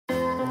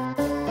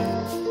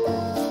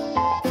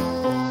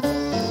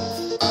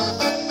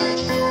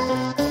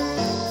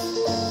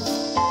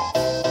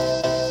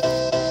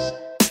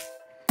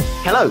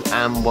Hello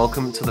and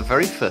welcome to the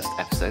very first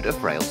episode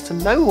of Rails to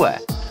Nowhere.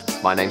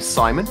 My name's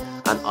Simon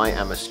and I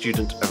am a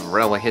student of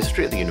railway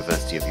history at the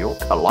University of York,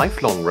 a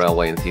lifelong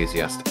railway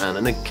enthusiast and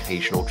an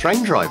occasional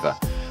train driver.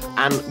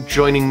 And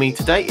joining me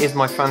today is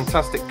my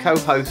fantastic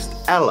co-host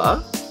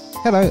Ela.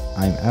 Hello,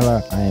 I'm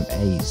Ela. I am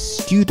a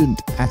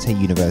student at a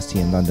university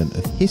in London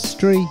of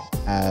history,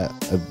 a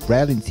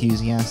rail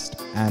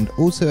enthusiast and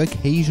also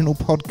occasional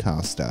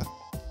podcaster.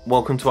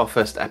 Welcome to our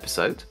first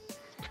episode.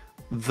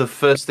 The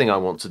first thing I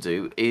want to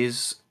do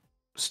is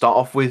start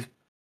off with,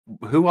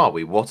 who are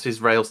we? What is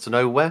Rails to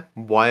Nowhere?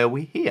 Why are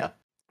we here?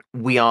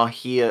 We are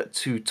here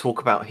to talk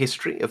about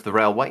history of the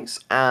railways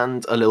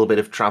and a little bit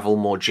of travel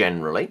more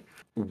generally.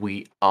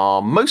 We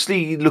are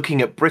mostly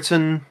looking at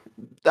Britain.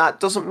 That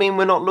doesn't mean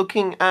we're not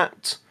looking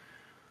at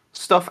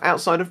stuff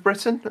outside of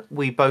Britain.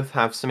 We both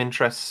have some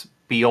interests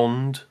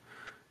beyond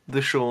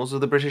the shores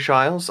of the British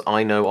Isles.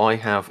 I know I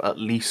have at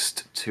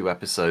least 2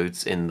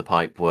 episodes in the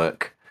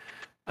pipework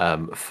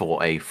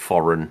for a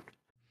foreign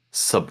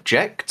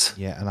subject.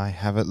 Yeah, and I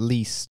have at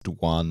least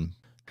one.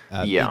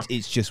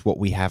 It's just what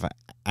we have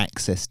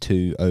access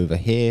to over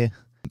here,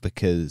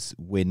 because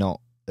we're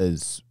not,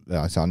 as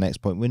that's our next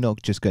point, we're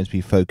not just going to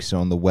be focusing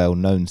on the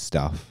well-known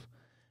stuff.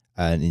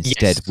 And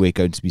instead, we're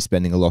going to be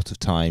spending a lot of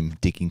time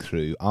digging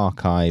through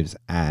archives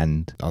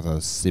and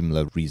other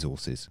similar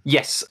resources.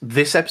 Yes,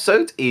 this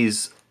episode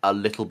is a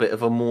little bit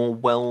of a more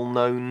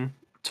well-known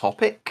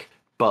topic,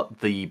 but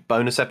the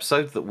bonus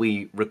episode that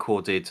we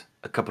recorded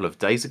a couple of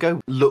days ago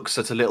looks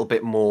at a little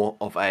bit more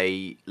of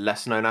a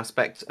lesser-known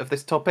aspect of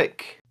this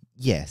topic.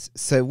 Yes,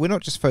 so we're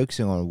not just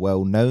focusing on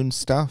well-known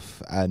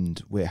stuff,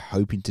 and we're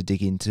hoping to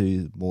dig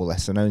into more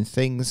lesser-known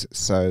things.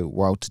 So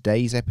while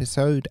today's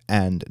episode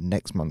and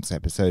next month's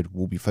episode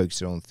will be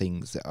focusing on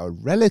things that are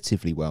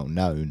relatively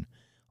well-known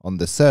on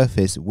the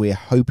surface, we're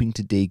hoping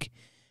to dig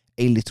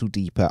a little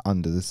deeper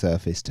under the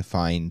surface to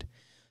find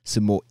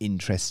some more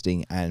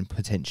interesting and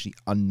potentially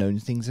unknown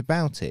things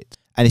about it.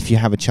 And if you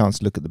have a chance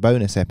to look at the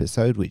bonus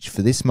episode, which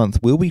for this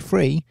month will be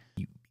free,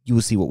 you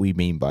will see what we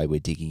mean by we're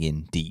digging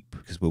in deep,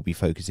 because we'll be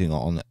focusing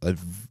on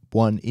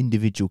one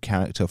individual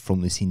character from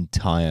this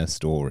entire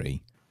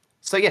story.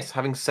 So yes,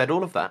 having said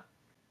all of that,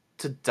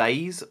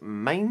 today's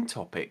main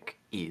topic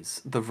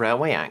is the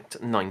Railway Act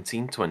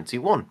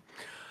 1921,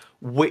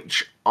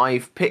 which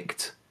I've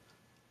picked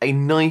a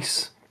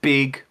nice,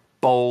 big,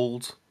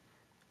 bold,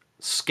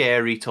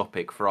 scary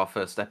topic for our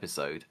first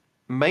episode.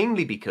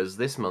 Mainly because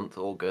this month,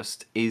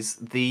 August, is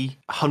the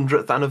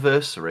 100th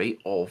anniversary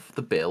of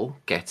the bill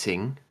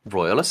getting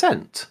royal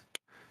assent.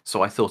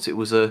 So I thought it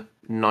was a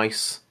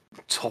nice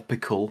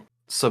topical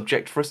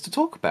subject for us to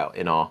talk about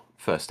in our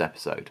first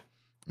episode.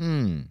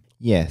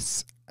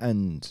 Yes,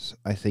 and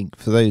I think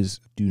for those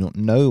who do not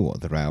know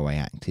what the Railway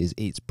Act is,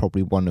 it's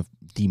probably one of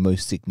the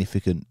most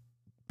significant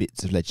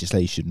bits of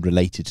legislation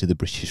related to the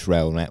British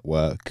rail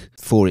network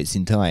for its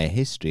entire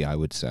history, I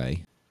would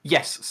say.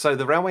 Yes, so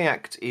the Railway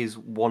Act is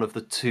one of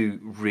the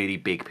 2 really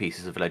big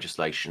pieces of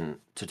legislation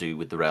to do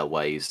with the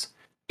railways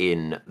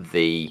in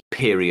the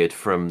period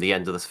from the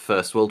end of the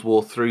First World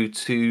War through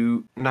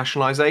to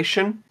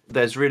nationalisation.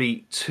 There's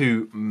really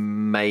 2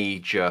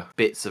 major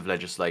bits of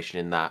legislation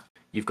in that.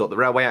 You've got the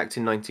Railway Act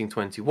in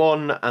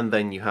 1921, and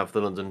then you have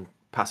the London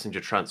Passenger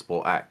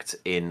Transport Act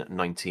in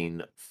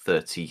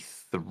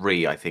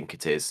 1933, I think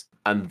it is.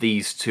 And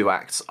these 2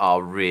 acts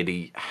are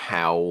really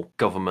how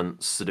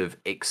government sort of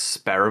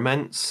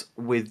experiments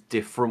with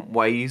different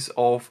ways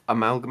of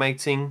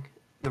amalgamating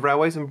the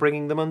railways and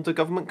bringing them under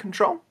government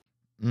control.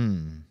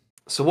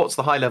 So what's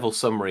the high-level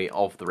summary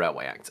of the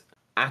Railway Act?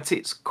 At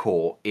its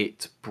core,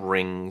 it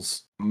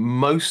brings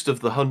most of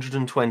the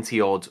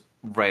 120-odd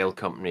rail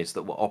companies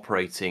that were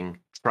operating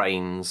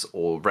trains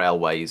or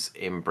railways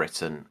in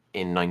Britain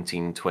in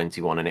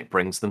 1921, and it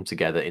brings them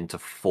together into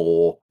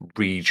 4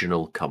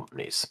 regional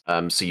companies.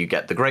 So you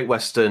get the Great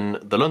Western,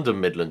 the London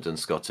Midland and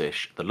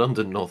Scottish, the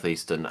London North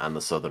Eastern and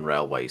the Southern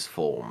Railways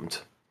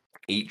formed,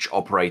 each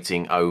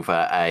operating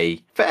over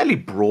a fairly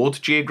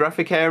broad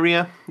geographic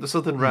area. The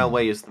Southern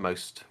Railway is the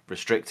most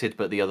restricted,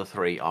 but the other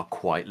 3 are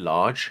quite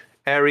large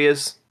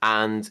areas,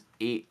 and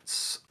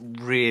it's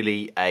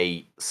really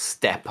a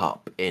step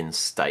up in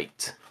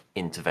state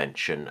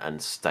intervention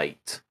and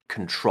state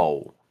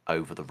control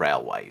over the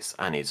railways,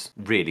 and is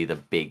really the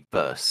big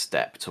first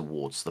step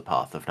towards the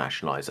path of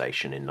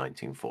nationalisation in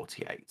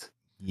 1948.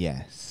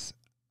 Yes,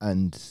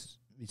 and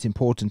it's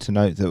important to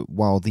note that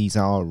while these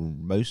are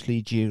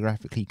mostly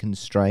geographically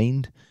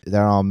constrained,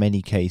 there are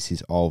many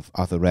cases of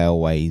other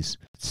railways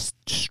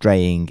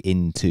straying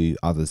into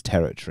others'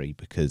 territory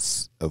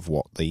because of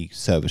what the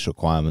service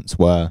requirements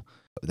were.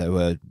 There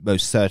were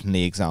most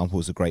certainly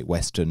examples of Great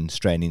Western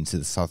straying into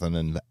the Southern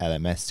and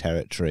LMS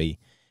territory.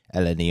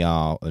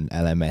 LNER and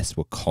LMS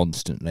were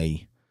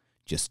constantly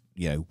just,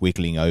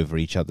 wiggling over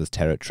each other's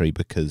territory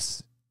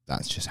because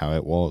that's just how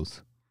it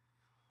was.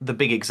 The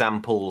big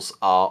examples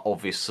are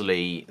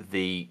obviously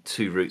the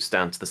two routes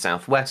down to the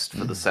southwest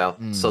for the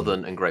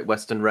Southern and Great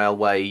Western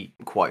Railway.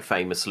 Quite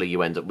famously,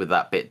 you end up with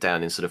that bit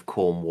down in sort of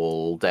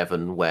Cornwall,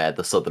 Devon, where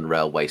the Southern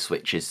Railway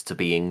switches to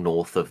being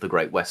north of the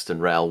Great Western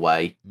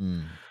Railway.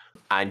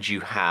 And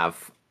you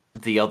have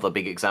the other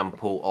big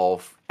example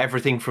of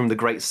everything from the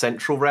Great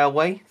Central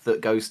Railway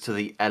that goes to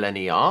the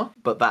LNER,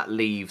 but that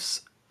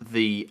leaves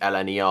the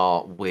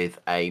LNER with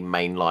a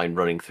main line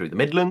running through the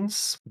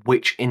Midlands,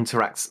 which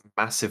interacts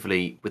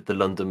massively with the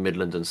London,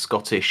 Midland and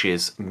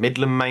Scottish's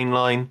Midland Main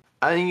Line,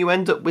 and you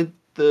end up with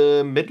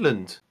the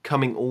Midland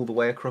coming all the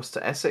way across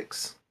to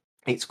Essex.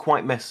 It's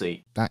quite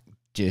messy. That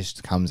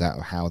just comes out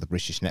of how the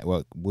British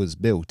network was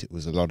built. It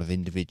was a lot of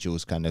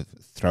individuals kind of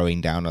throwing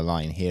down a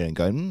line here and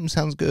going,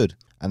 sounds good.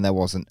 And there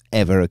wasn't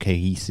ever a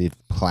cohesive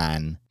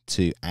plan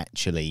to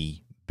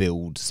actually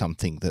build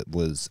something that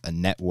was a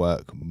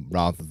network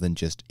rather than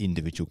just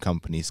individual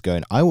companies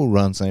going, I will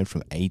run something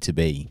from A to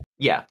B.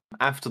 Yeah,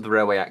 after the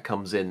Railway Act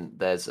comes in,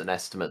 there's an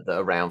estimate that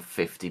around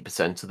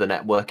 50% of the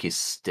network is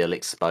still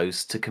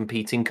exposed to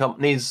competing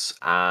companies,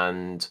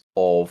 and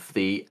of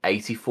the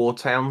 84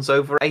 towns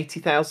over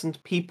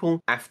 80,000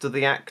 people after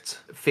the Act,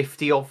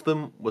 50 of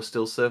them were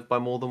still served by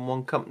more than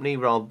one company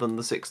rather than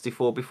the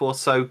 64 before,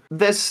 so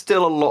there's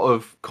still a lot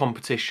of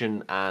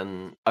competition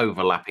and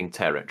overlapping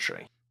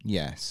territory.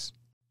 Yes.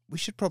 We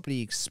should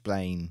probably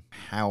explain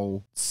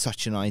how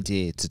such an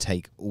idea to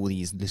take all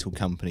these little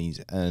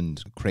companies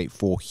and create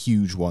 4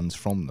 huge ones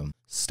from them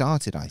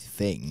started, I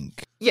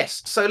think.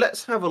 Yes, so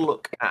let's have a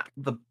look at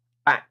the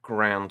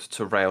background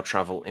to rail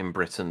travel in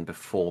Britain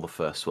before the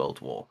First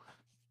World War.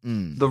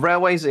 The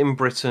railways in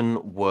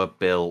Britain were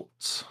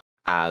built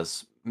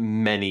as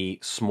many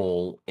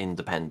small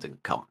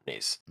independent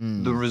companies.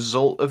 The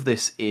result of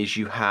this is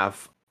you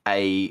have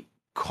a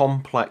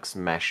complex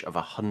mesh of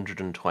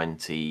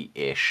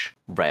 120-ish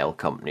rail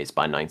companies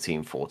by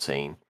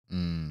 1914.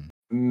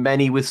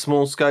 Many with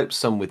small scope,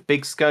 some with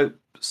big scope.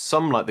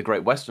 Some, like the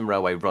Great Western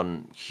Railway,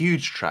 run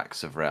huge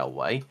tracts of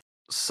railway.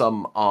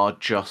 Some are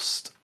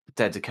just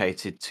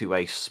dedicated to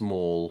a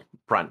small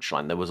branch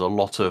line. There was a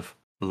lot of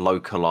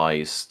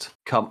localised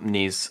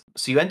companies.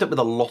 So you end up with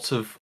a lot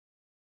of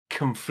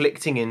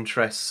conflicting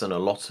interests and a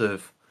lot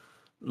of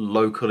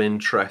local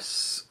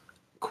interests,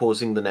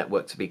 causing the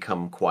network to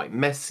become quite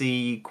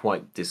messy,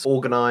 quite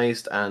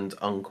disorganised and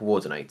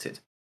uncoordinated.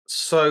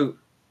 So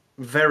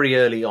very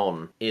early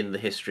on in the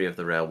history of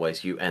the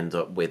railways, you end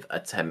up with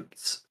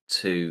attempts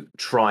to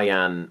try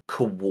and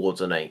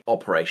coordinate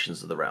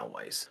operations of the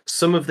railways.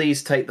 Some of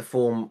these take the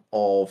form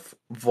of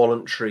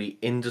voluntary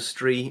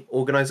industry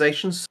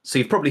organisations. So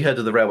you've probably heard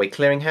of the Railway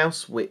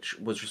Clearinghouse, which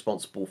was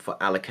responsible for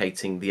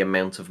allocating the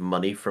amount of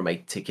money from a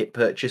ticket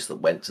purchase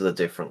that went to the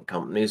different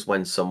companies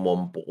when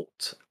someone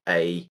bought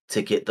a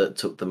ticket that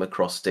took them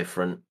across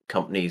different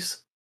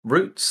companies'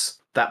 routes.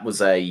 That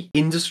was a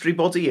industry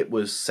body. It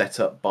was set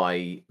up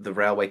by the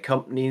railway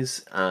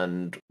companies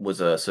and was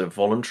a sort of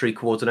voluntary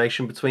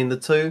coordination between the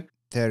two.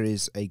 There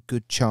is a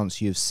good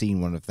chance you've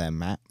seen one of their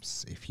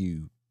maps. If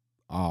you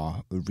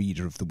are a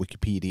reader of the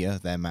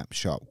Wikipedia, their maps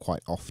show up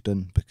quite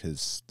often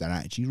because they're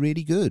actually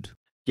really good.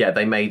 Yeah,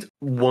 they made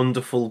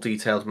wonderful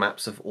detailed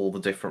maps of all the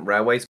different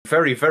railways.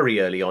 Very,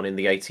 very early on in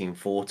the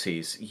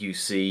 1840s, you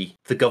see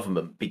the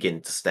government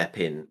begin to step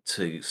in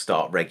to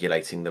start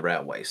regulating the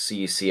railways. So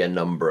you see a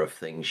number of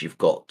things. You've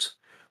got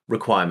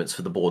requirements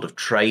for the Board of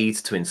Trade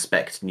to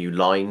inspect new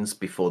lines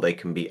before they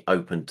can be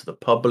opened to the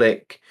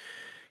public.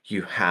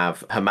 You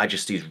have Her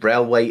Majesty's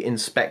Railway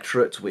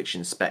Inspectorate, which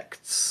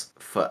inspects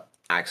for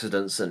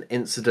accidents and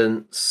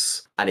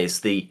incidents and is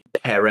the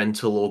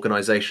parental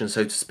organisation,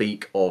 so to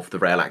speak, of the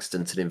Rail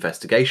Accident and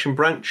Investigation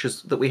Branch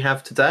that we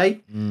have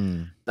today.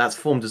 That's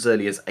formed as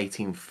early as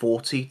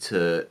 1840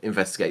 to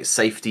investigate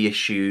safety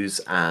issues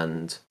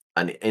and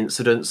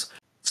incidents.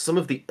 Some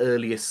of the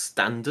earliest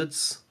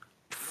standards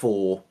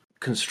for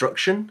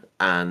construction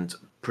and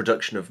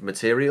production of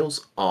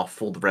materials are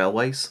for the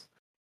railways.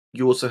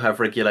 You also have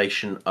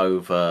regulation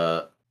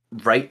over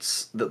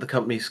rates that the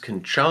companies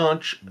can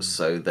charge,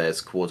 so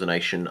there's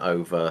coordination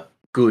over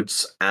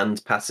goods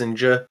and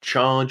passenger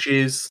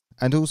charges.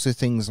 And also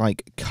things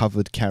like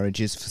covered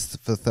carriages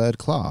for third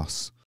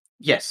class.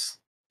 Yes.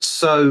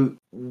 So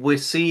we're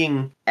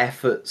seeing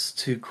efforts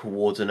to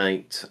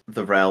coordinate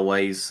the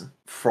railways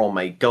from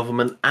a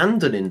government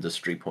and an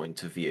industry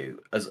point of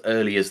view as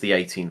early as the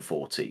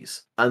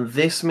 1840s. And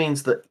this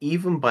means that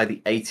even by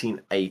the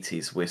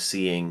 1880s, we're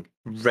seeing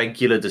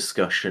regular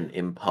discussion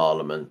in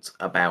Parliament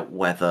about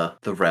whether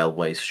the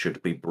railways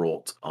should be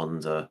brought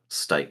under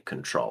state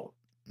control.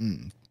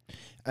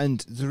 And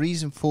the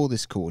reason for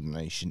this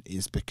coordination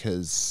is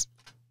because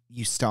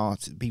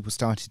people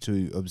started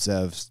to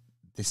observe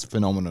this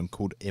phenomenon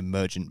called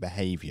emergent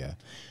behaviour,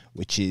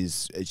 which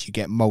is as you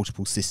get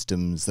multiple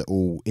systems that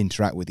all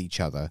interact with each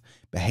other,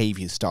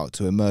 behaviours start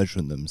to emerge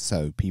from them.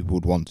 So people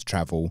would want to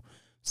travel,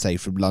 say,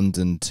 from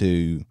London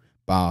to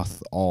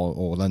Bath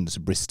or London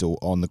to Bristol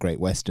on the Great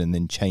Western, and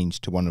then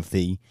change to one of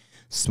the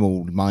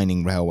small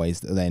mining railways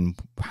that then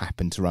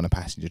happen to run a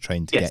passenger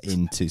train to get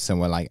into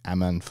somewhere like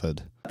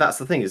Ammanford. That's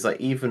the thing, is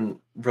like even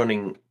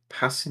running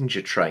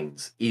passenger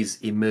trains is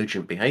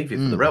emergent behaviour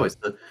for the railways.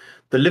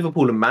 The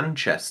Liverpool and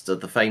Manchester,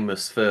 the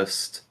famous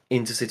first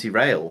intercity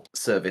rail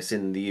service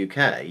in the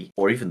UK,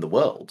 or even the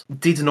world,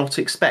 did not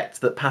expect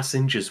that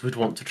passengers would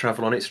want to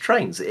travel on its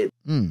trains.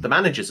 The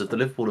managers of the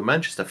Liverpool and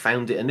Manchester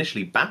found it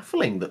initially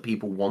baffling that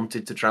people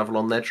wanted to travel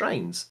on their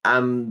trains.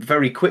 And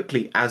very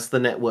quickly, as the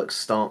network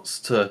starts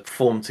to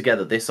form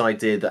together, this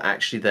idea that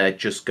actually they're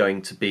just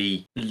going to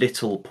be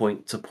little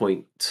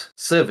point-to-point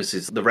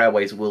services. The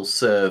railways will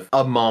serve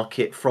a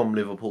market from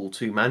Liverpool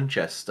to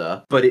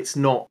Manchester, but it's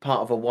not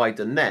part of a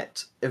wider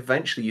net.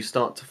 Eventually you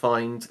start to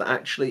find that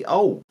actually,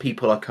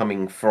 people are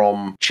coming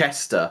from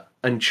Chester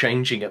and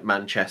changing at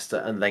Manchester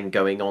and then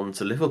going on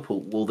to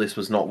Liverpool. Well, this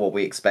was not what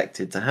we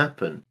expected to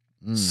happen.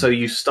 So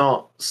you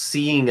start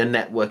seeing a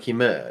network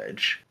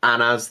emerge,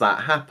 and as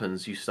that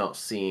happens, you start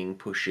seeing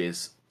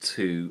pushes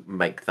to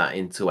make that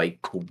into a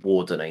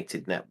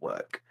coordinated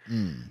network.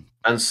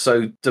 And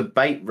so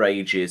debate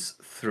rages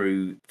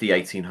through the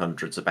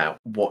 1800s about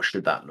what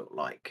should that look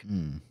like.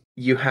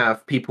 You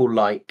have people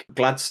like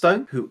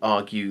Gladstone who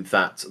argue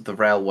that the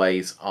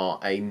railways are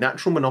a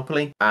natural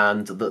monopoly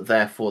and that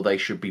therefore they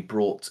should be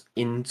brought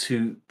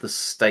into the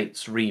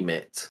state's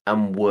remit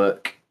and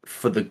work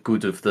for the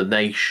good of the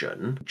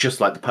nation, just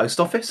like the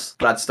post office.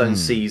 Gladstone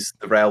sees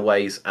the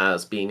railways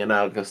as being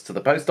analogous to the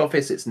post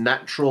office. It's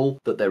natural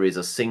that there is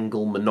a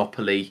single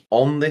monopoly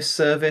on this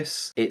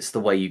service. It's the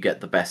way you get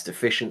the best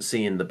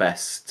efficiency and the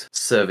best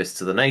service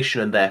to the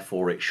nation, and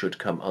therefore it should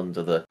come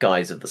under the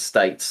guise of the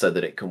state so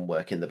that it can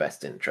work in the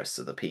best interests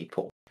of the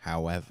people.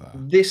 However,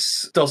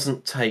 this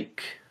doesn't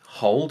take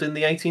hold in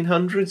the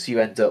 1800s. You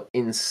end up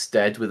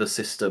instead with a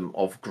system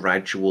of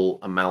gradual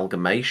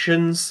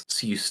amalgamations.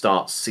 So you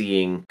start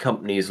seeing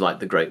companies like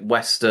the Great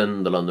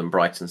Western, the London,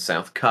 Brighton,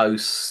 South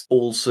Coast,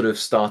 all sort of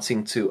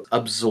starting to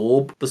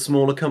absorb the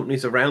smaller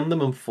companies around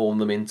them and form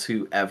them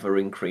into ever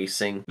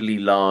increasingly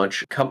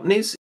large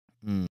companies.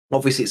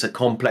 Obviously, it's a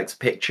complex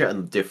picture,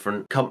 and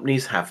different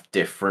companies have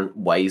different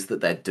ways that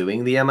they're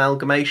doing the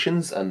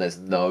amalgamations, and there's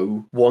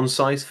no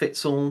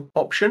one-size-fits-all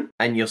option.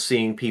 And you're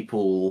seeing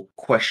people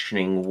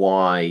questioning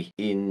why,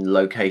 in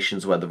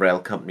locations where the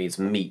rail companies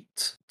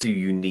meet, do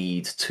you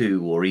need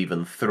 2 or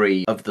even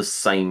 3 of the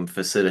same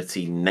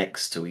facility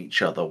next to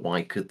each other?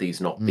 Why could these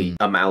not be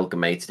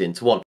amalgamated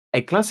into one?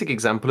 A classic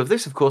example of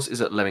this, of course,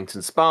 is at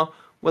Leamington Spa,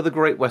 where the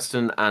Great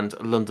Western and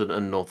London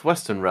and North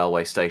Western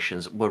railway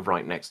stations were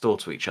right next door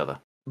to each other.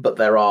 But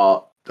there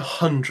are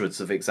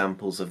hundreds of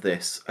examples of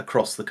this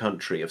across the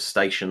country, of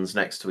stations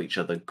next to each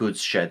other,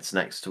 goods sheds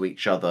next to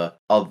each other,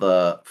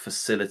 other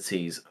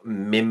facilities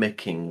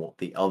mimicking what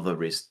the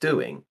other is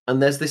doing.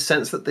 And there's this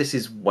sense that this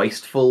is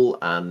wasteful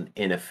and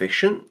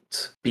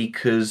inefficient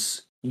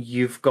because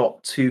you've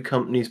got 2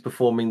 companies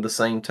performing the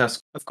same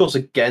task. Of course,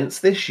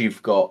 against this,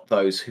 you've got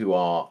those who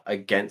are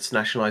against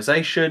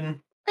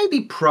nationalisation,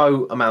 maybe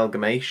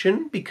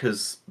pro-amalgamation,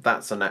 because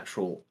that's a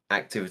natural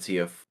activity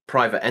of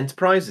private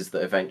enterprises,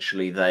 that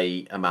eventually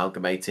they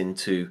amalgamate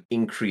into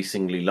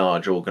increasingly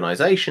large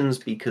organisations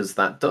because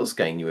that does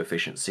gain you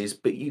efficiencies.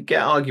 But you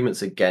get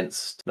arguments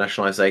against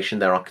nationalisation.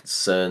 There are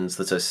concerns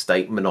that a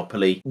state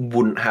monopoly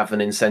wouldn't have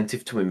an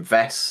incentive to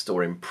invest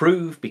or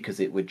improve because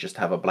it would just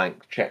have a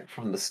blank cheque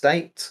from the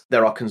state.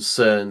 There are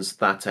concerns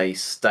that a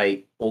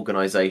state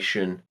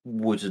organisation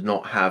would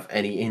not have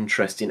any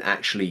interest in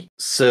actually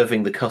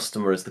serving the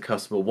customer as the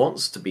customer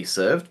wants to be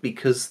served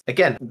because,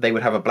 again, they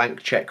would have a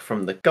blank cheque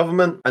from the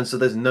government, and so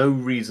there's no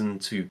reason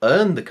to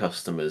earn the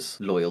customer's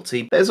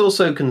loyalty. There's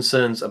also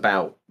concerns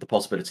about the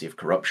possibility of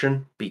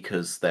corruption,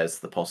 because there's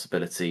the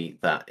possibility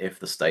that if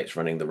the state's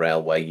running the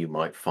railway, you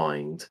might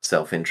find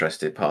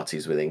self-interested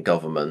parties within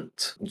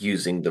government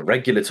using the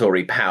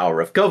regulatory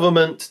power of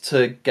government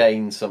to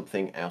gain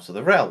something out of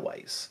the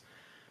railways.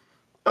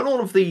 And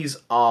all of these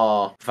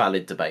are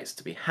valid debates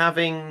to be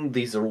having.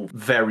 These are all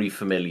very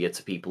familiar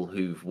to people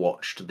who've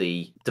watched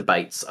the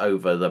debates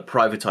over the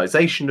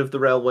privatisation of the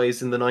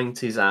railways in the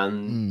 90s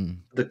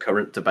and the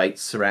current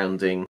debates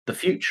surrounding the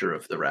future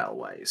of the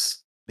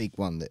railways. Big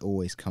one that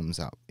always comes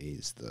up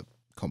is the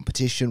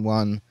competition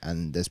one,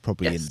 and there's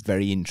probably a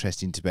very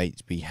interesting debate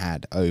to be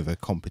had over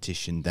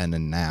competition then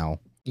and now.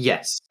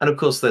 Yes, and of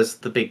course there's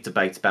the big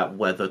debate about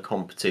whether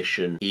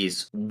competition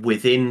is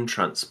within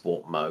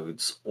transport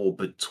modes or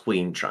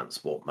between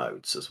transport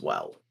modes as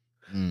well.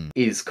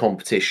 Is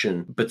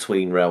competition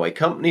between railway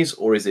companies,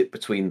 or is it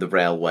between the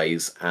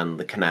railways and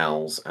the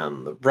canals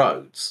and the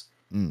roads?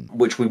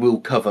 Which we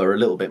will cover a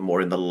little bit more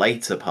in the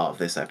later part of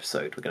this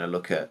episode. We're going to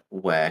look at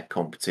where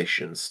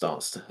competition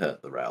starts to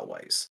hurt the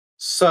railways.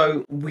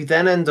 So we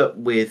then end up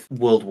with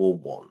World War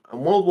One,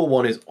 and World War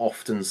One is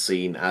often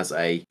seen as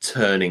a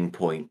turning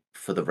point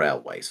for the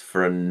railways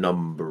for a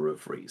number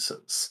of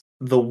reasons.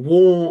 The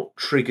war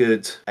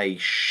triggered a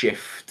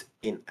shift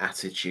in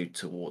attitude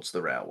towards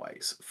the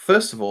railways.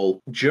 First of all,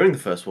 during the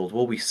First World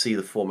War, we see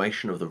the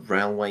formation of the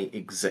Railway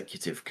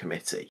Executive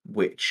Committee,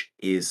 which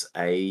is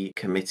a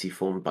committee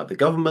formed by the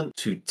government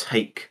to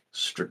take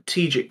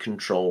strategic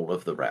control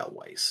of the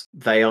railways.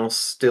 They are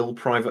still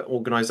private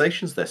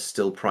organisations, they're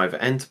still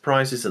private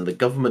enterprises, and the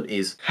government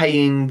is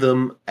paying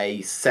them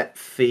a set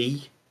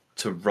fee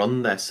to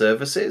run their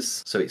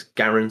services. So it's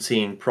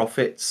guaranteeing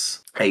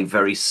profits, a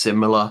very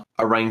similar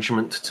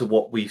arrangement to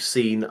what we've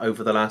seen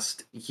over the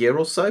last year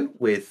or so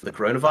with the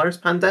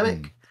coronavirus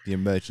pandemic. The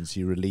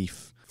emergency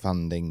relief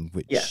funding,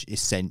 which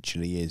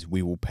essentially is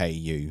we will pay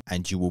you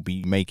and you will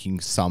be making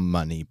some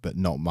money, but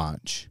not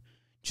much.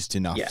 Just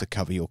enough to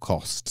cover your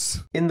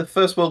costs. In the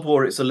First World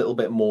War, it's a little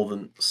bit more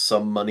than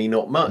some money,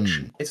 not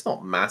much. It's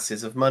not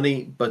masses of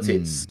money, but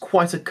it's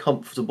quite a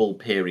comfortable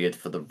period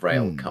for the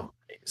rail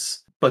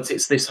companies. But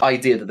it's this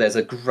idea that there's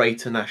a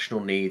greater national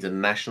need and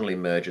national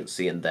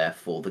emergency, and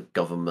therefore the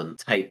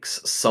government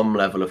takes some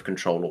level of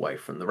control away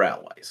from the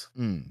railways.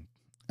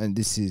 And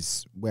this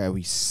is where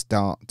we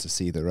start to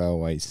see the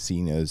railways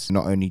seen as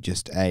not only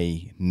just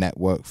a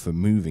network for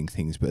moving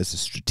things, but as a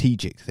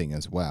strategic thing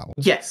as well.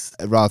 Yes.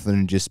 Rather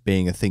than just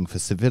being a thing for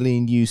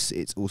civilian use,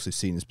 it's also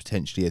seen as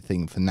potentially a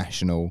thing for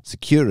national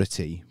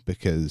security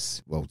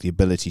because, well, the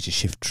ability to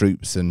shift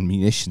troops and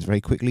munitions very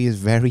quickly is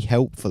very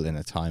helpful in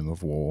a time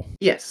of war.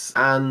 Yes,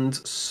 and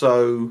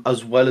so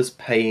as well as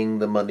paying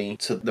the money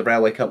to the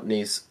railway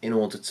companies in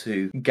order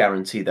to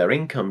guarantee their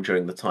income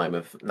during the time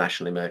of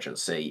national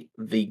emergency,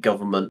 the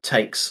government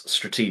takes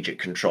strategic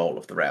control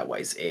of the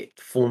railways. It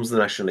forms the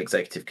National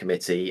Executive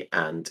Committee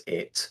and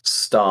it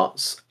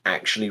starts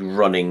actually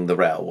running the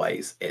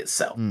railways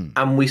itself.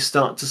 And we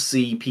start to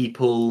see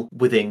people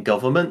within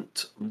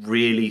government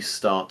really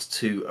start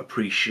to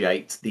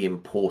appreciate the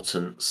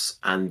importance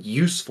and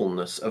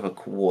usefulness of a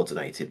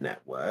coordinated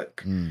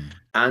network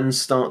and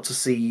start to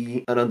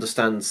see and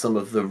understand some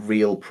of the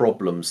real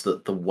problems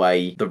that the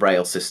way the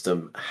rail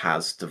system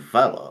has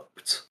developed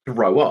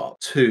grow up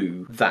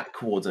to that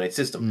coordinated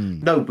system.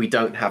 No, we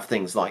don't have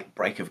things like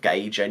break of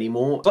gauge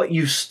anymore, but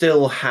you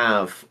still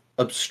have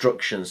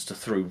obstructions to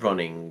through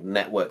running.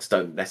 Networks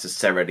don't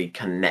necessarily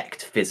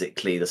connect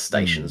physically. The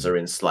stations are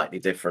in slightly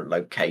different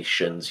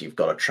locations. You've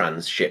got to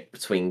transship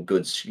between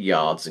goods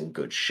yards and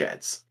goods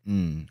sheds.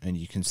 And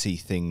you can see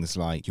things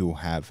like you'll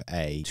have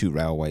two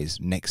railways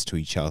next to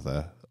each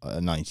other at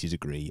a 90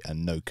 degree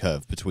and no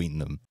curve between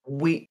them.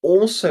 We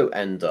also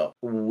end up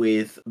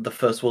with the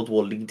First World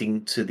War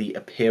leading to the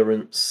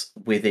appearance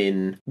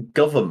within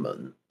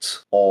government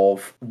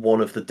of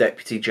one of the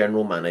deputy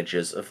general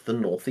managers of the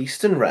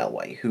Northeastern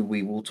Railway, who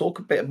we will talk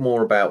a bit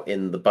more about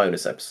in the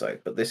bonus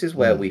episode. But this is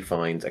where we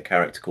find a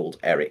character called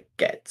Eric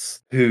Geddes,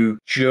 who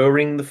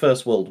during the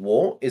First World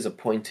War is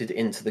appointed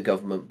into the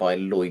government by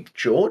Lloyd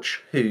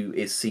George, who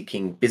is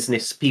seeking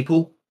business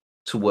people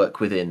to work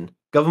within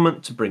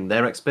government to bring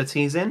their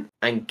expertise in.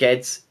 And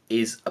Geddes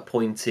is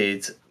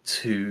appointed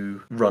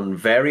to run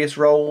various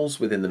roles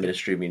within the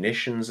Ministry of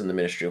Munitions and the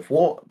Ministry of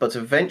War, but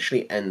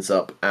eventually ends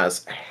up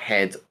as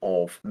head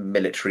of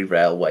military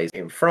railways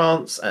in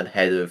France and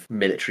head of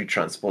military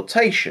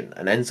transportation,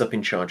 and ends up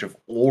in charge of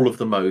all of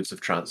the modes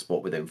of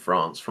transport within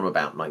France from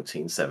about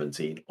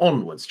 1917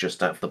 onwards,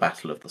 just after the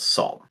Battle of the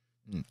Somme.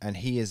 And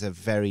he is a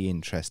very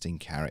interesting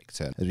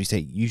character. As we say,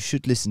 you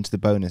should listen to the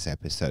bonus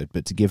episode,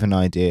 but to give an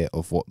idea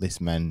of what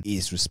this man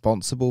is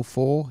responsible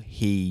for,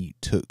 he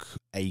took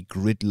a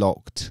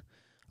gridlocked,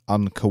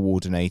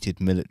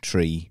 uncoordinated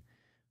military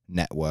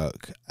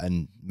network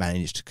and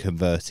managed to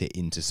convert it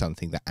into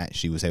something that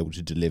actually was able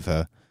to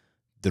deliver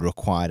the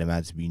required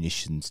amount of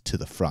munitions to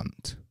the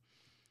front.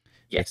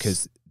 Yes.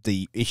 Because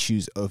the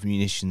issues of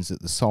munitions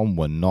at the Somme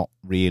were not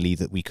really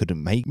that we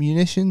couldn't make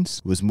munitions,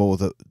 it was more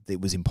that it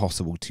was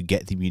impossible to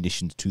get the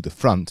munitions to the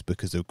front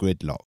because of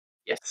gridlock.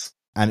 Yes.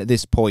 And at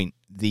this point,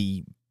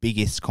 the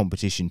biggest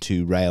competition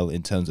to rail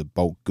in terms of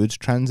bulk goods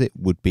transit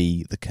would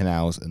be the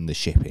canals and the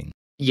shipping.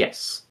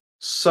 Yes.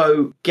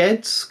 So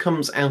Geddes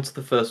comes out of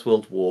the First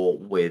World War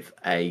with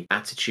an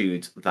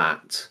attitude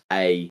that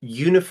a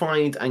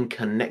unified and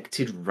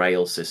connected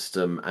rail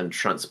system and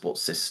transport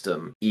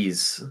system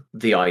is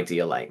the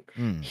ideal aim.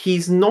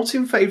 He's not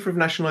in favour of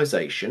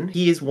nationalisation.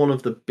 He is one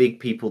of the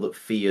big people that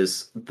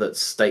fears that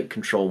state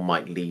control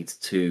might lead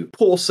to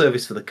poor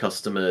service for the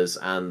customers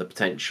and the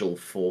potential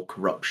for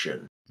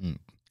corruption.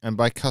 And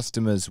by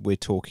customers, we're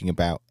talking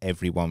about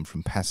everyone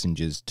from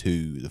passengers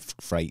to the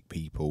freight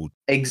people.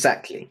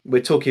 Exactly.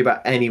 We're talking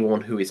about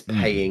anyone who is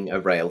paying a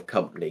rail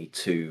company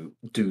to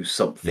do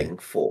something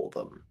for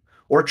them.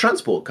 Or a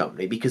transport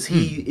company, because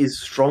he is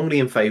strongly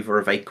in favour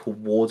of a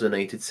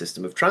coordinated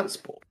system of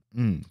transport.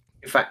 In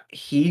fact,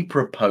 he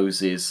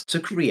proposes to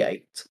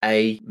create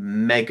a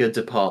mega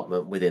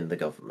department within the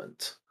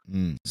government.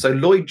 So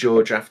Lloyd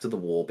George, after the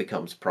war,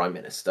 becomes Prime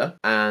Minister,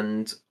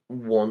 and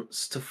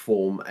wants to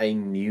form a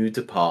new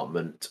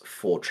department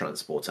for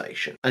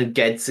transportation. And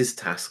Geddes is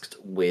tasked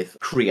with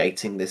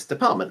creating this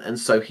department. And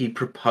so he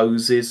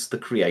proposes the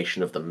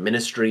creation of the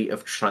Ministry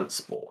of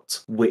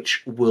Transport,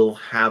 which will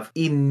have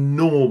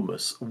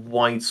enormous,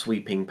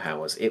 wide-sweeping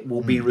powers. It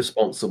will be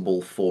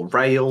responsible for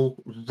rail,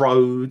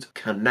 road,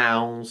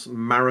 canals,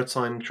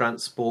 maritime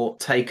transport,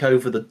 take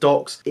over the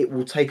docks. It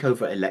will take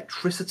over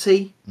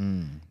electricity.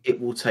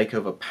 It will take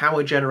over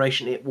power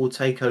generation. It will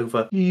take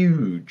over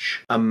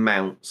huge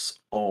amounts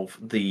of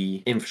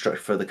the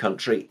infrastructure for the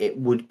country. It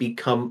would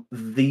become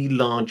the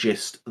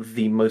largest,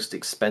 the most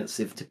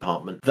expensive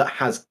department that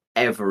has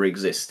ever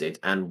existed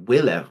and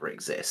will ever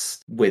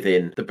exist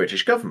within the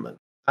British government.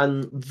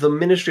 And the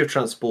Ministry of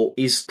Transport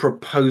is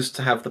proposed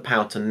to have the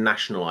power to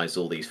nationalise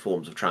all these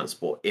forms of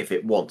transport if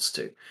it wants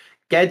to.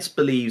 Geddes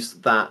believes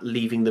that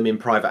leaving them in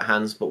private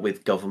hands but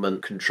with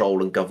government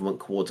control and government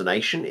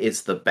coordination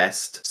is the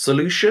best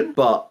solution,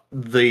 but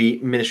the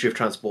Ministry of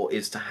Transport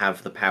is to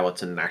have the power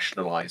to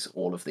nationalise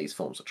all of these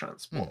forms of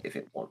transport if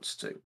it wants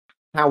to.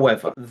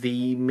 However,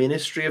 the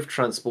Ministry of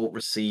Transport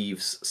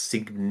receives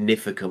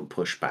significant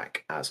pushback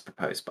as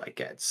proposed by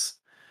Geddes.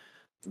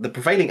 The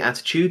prevailing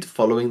attitude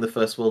following the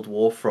First World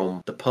War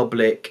from the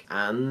public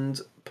and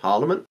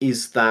Parliament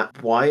is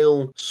that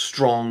while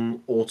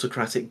strong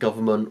autocratic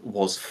government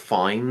was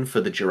fine for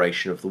the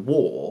duration of the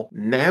war,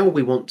 now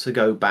we want to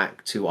go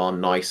back to our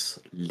nice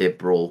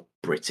liberal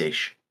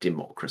British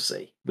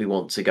democracy. We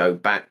want to go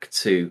back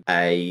to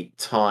a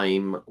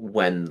time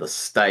when the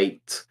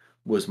state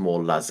was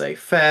more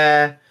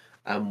laissez-faire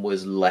and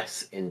was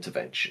less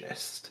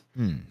interventionist.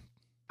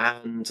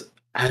 And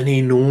an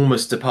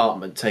enormous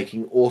department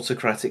taking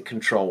autocratic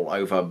control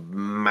over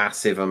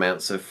massive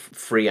amounts of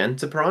free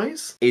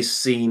enterprise is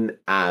seen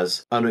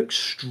as an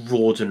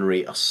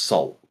extraordinary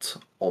assault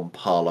on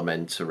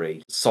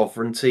parliamentary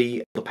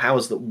sovereignty. The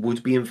powers that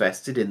would be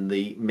invested in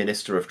the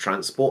Minister of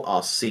Transport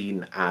are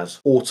seen as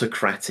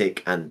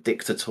autocratic and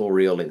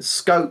dictatorial in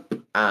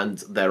scope, and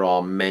there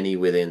are many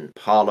within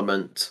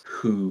Parliament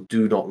who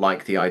do not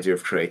like the idea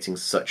of creating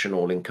such an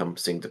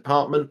all-encompassing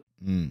department.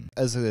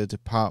 As a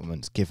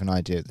department, to give an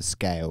idea of the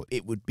scale,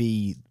 it would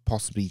be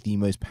possibly the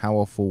most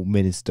powerful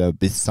minister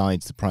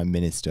besides the Prime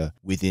Minister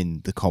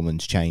within the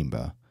Commons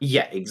chamber.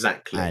 Yeah,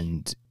 exactly.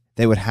 And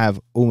they would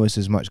have almost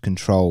as much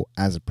control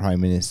as a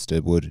Prime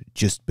Minister would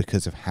just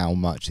because of how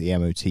much the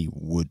MOT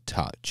would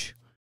touch.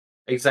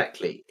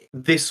 Exactly.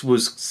 This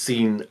was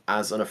seen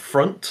as an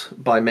affront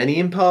by many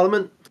in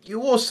Parliament.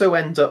 You also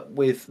end up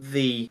with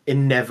the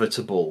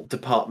inevitable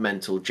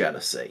departmental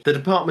jealousy. The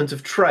Department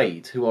of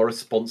Trade, who are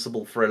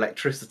responsible for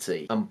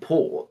electricity and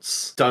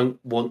ports, don't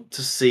want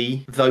to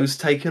see those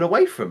taken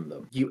away from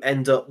them. You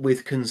end up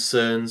with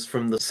concerns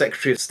from the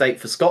Secretary of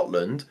State for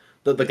Scotland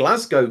that the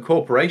Glasgow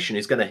Corporation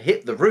is going to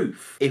hit the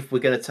roof if we're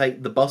going to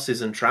take the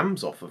buses and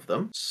trams off of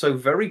them. So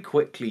very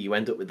quickly you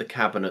end up with the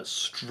Cabinet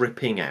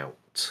stripping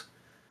out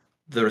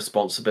the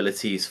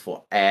responsibilities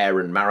for air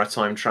and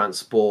maritime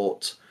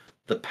transport.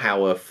 The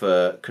power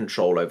for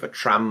control over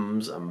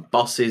trams and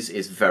buses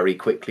is very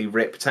quickly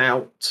ripped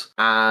out,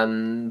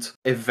 and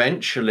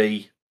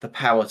eventually the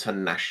power to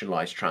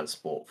nationalise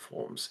transport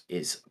forms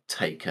is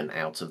taken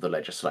out of the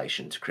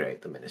legislation to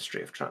create the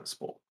Ministry of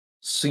Transport.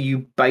 So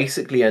you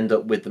basically end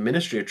up with the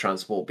Ministry of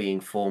Transport being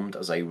formed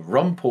as a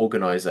rump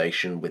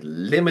organisation with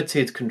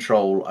limited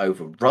control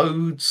over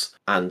roads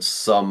and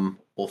some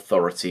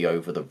authority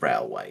over the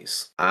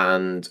railways.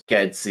 And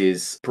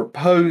Geddes'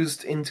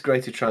 proposed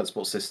integrated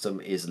transport system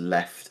is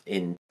left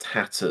in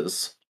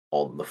tatters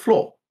on the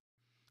floor.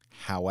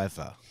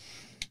 However,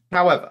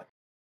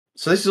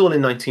 so this is all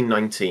in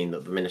 1919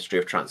 that the Ministry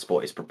of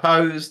Transport is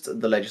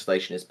proposed. The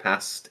legislation is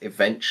passed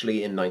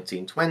eventually in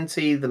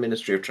 1920. The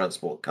Ministry of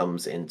Transport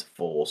comes into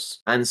force.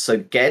 And so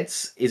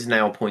Geddes is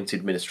now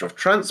appointed Minister of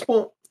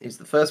Transport. He's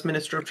the first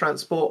Minister of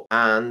Transport.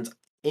 And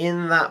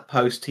in that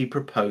post, he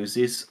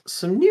proposes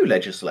some new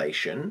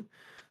legislation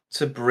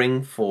to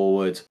bring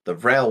forward the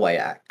Railway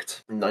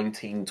Act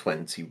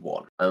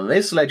 1921. And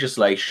this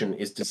legislation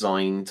is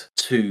designed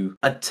to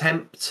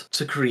attempt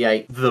to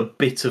create the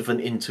bit of an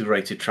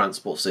integrated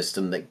transport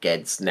system that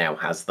Geddes now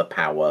has the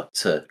power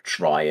to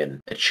try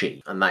and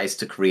achieve. And that is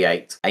to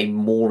create a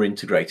more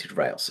integrated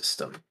rail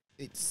system.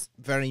 It's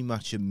very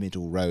much a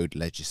middle road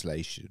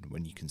legislation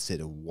when you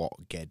consider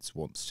what Geddes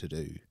wants to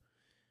do.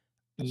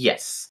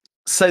 Yes.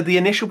 So the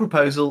initial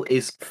proposal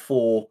is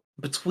for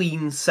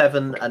between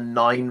 7 and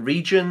 9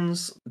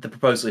 regions. The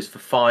proposal is for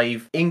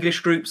 5 English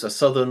groups: a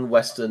Southern,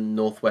 Western,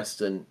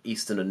 Northwestern,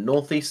 Eastern and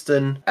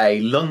Northeastern, a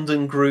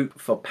London group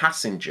for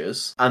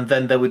passengers, and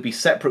then there would be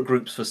separate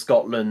groups for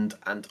Scotland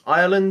and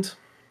Ireland.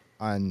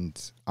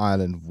 And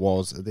Ireland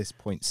was, at this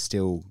point,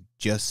 still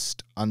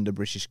just under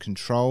British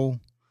control.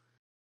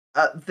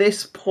 At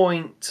this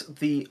point,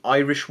 the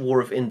Irish War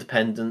of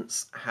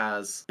Independence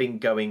has been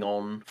going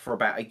on for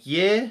about a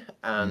year,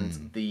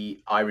 and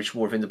the Irish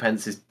War of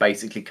Independence is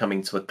basically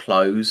coming to a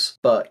close.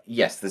 But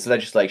yes, this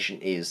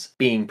legislation is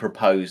being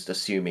proposed,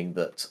 assuming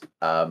that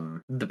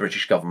the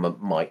British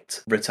government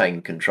might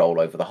retain control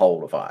over the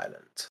whole of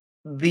Ireland.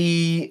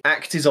 The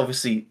Act is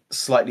obviously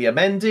slightly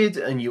amended,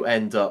 and you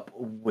end up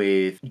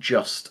with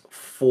just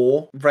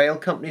 4 rail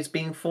companies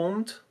being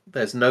formed.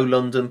 There's no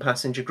London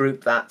passenger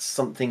group. That's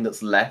something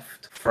that's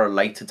left for a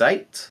later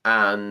date.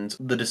 And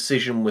the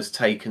decision was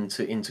taken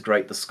to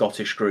integrate the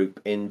Scottish group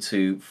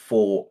into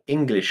 4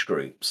 English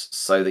groups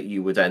so that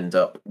you would end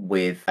up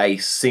with a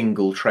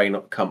single train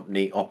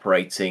company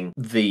operating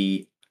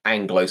the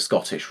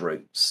Anglo-Scottish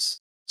routes.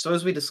 So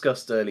as we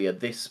discussed earlier,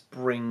 this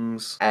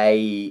brings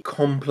a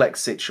complex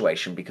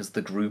situation because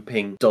the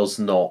grouping does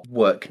not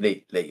work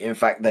neatly. In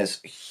fact,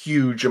 there's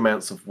huge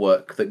amounts of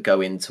work that go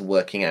into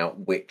working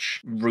out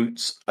which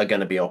routes are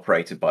going to be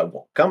operated by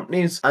what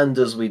companies. And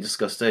as we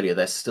discussed earlier,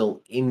 there's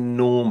still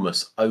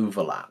enormous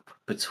overlap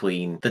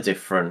between the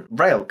different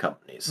rail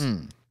companies.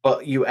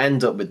 But you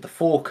end up with the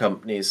 4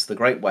 companies, the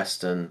Great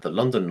Western, the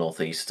London North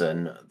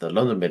Eastern, the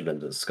London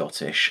Midland and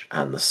Scottish,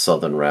 and the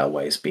Southern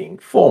Railways being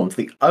formed.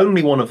 The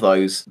only one of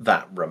those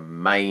that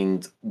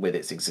remained with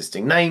its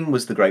existing name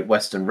was the Great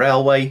Western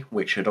Railway,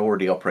 which had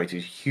already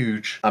operated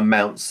huge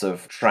amounts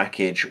of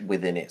trackage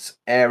within its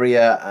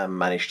area and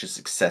managed to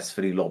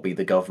successfully lobby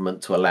the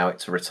government to allow it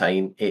to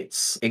retain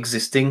its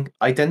existing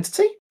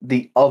identity.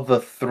 The other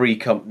 3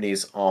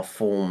 companies are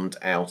formed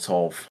out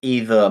of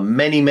either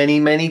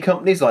many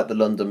companies like the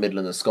London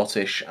Midland and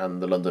Scottish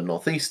and the London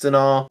North Eastern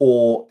are,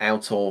 or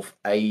out of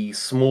a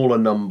smaller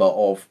number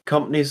of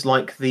companies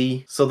like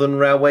the Southern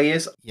Railway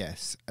is.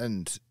 Yes,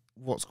 and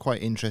what's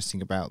quite interesting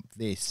about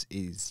this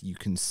is you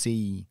can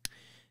see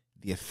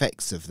the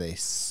effects of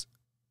this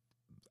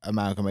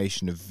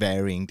amalgamation of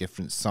varying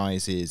different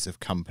sizes of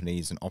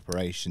companies and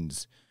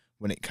operations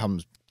when it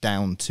comes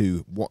down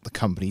to what the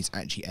companies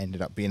actually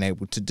ended up being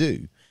able to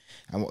do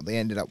and what they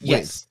ended up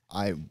with.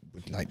 I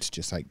would like to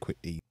just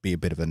quickly be a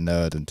bit of a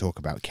nerd and talk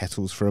about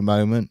kettles for a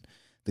moment.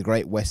 The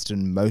Great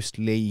Western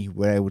mostly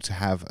were able to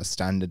have a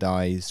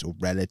standardised or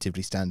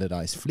relatively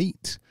standardised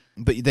fleet.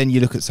 But then you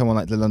look at someone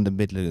like the London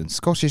Midland and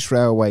Scottish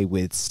Railway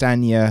with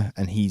Stania,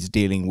 and he's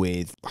dealing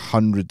with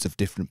hundreds of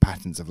different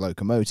patterns of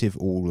locomotive,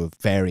 all of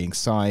varying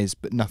size,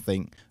 but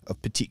nothing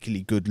of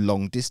particularly good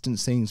long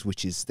distance things,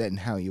 which is then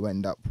how you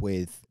end up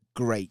with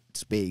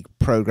great big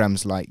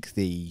programs like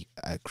the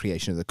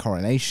creation of the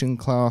Coronation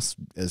class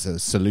as a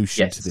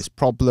solution to this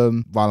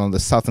problem, while on the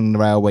Southern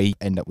Railway you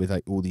end up with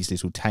all these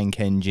little tank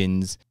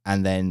engines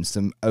and then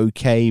some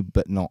okay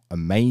but not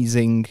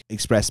amazing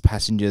express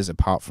passengers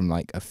apart from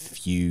a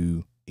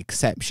few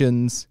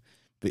exceptions.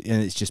 But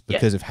it's just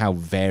because of how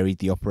varied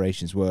the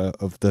operations were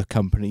of the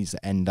companies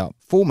that end up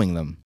forming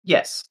them.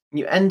 Yes,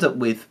 you end up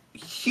with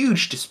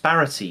huge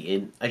disparity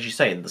in, as you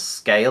say, in the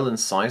scale and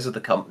size of the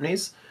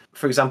companies.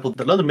 For example,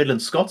 the London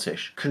Midland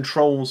Scottish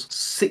controls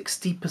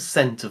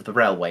 60% of the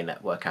railway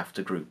network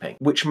after grouping,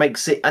 which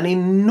makes it an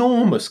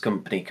enormous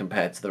company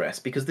compared to the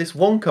rest, because this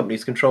one company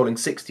is controlling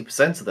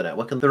 60% of the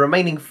network and the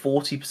remaining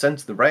 40%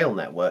 of the rail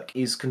network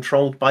is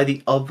controlled by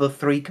the other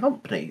 3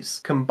 companies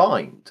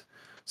combined.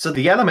 So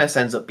the LMS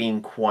ends up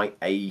being quite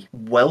a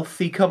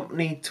wealthy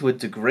company to a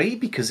degree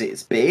because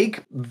it's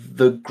big.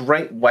 The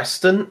Great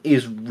Western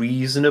is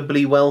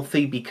reasonably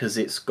wealthy because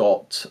it's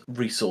got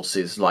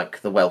resources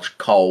like the Welsh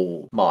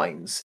coal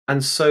mines.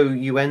 And so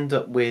you end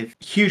up with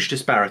huge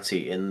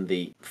disparity in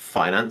the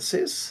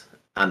finances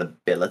and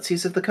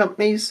abilities of the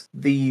companies.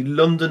 The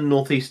London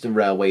North Eastern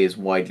Railway is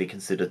widely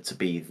considered to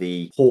be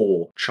the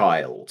poor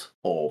child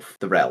of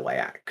the Railway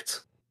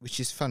Act. Which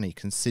is funny,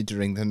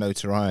 considering the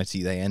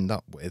notoriety they end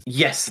up with.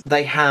 Yes,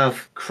 they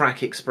have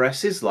crack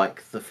expresses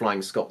like the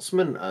Flying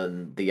Scotsman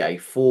and the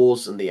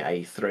A4s and the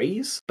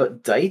A3s,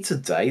 but day to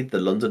day,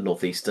 the London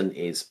North Eastern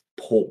is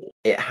poor.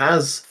 It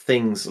has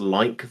things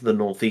like the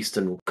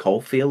northeastern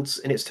coalfields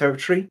in its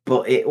territory,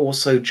 but it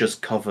also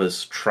just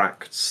covers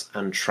tracts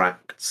and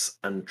tracts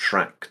and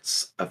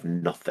tracts of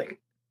nothing.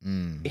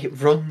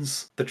 It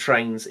runs the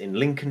trains in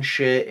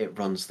Lincolnshire, it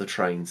runs the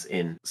trains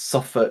in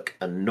Suffolk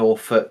and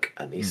Norfolk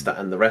and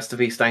and the rest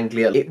of East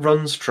Anglia. It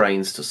runs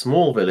trains to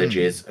small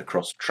villages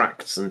across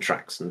tracts and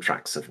tracts and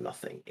tracts of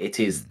nothing. It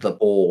is the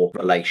poor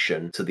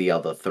relation to the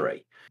other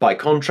 3. By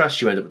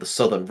contrast, you end up with the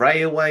Southern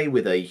Railway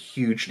with a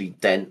hugely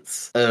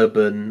dense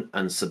urban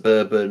and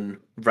suburban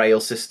rail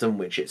system,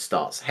 which it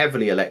starts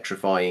heavily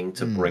electrifying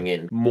to bring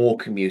in more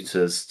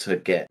commuters to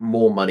get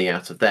more money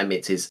out of them.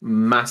 It is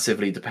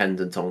massively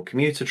dependent on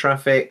commuter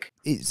traffic.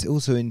 It's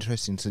also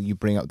interesting till you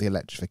bring up the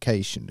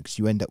electrification, because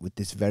you end up with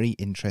this very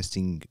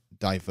interesting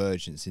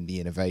divergence in the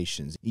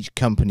innovations each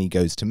company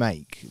goes to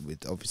make,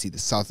 with obviously the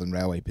Southern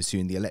Railway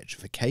pursuing the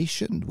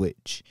electrification,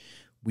 which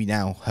we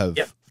now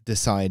have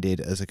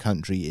decided as a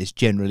country is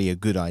generally a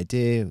good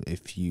idea.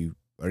 If you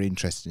are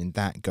interested in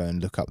that, go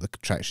and look up the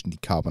traction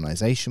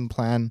decarbonisation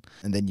plan.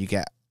 And then you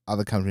get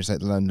other companies like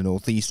the London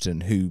North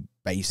Eastern who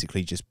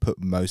basically just put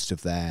most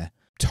of their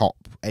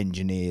top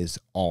engineers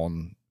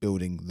on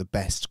building the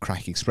best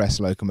crack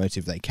express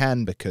locomotive they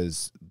can,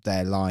 because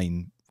their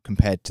line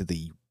compared to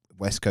the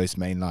West Coast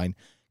main line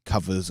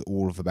covers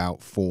all of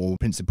about 4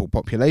 principal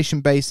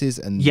population bases,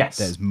 and Yes.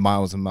 there's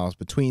miles and miles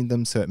between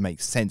them, so it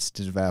makes sense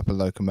to develop a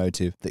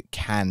locomotive that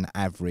can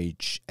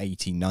average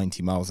 80,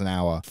 90 miles an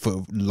hour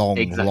for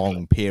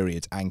long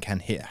periods and can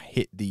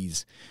hit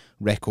these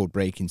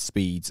record-breaking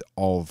speeds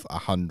of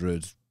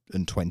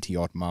 120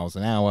 odd miles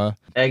an hour.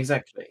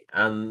 Exactly.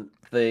 And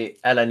the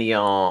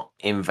LNER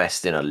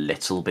invest in a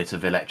little bit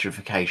of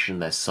electrification.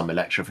 There's some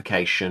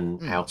electrification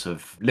out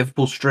of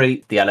Liverpool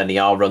Street. The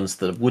LNER runs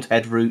the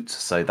Woodhead route,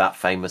 so that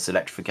famous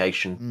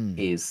electrification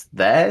is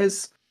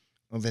theirs.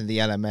 And then the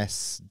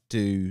LMS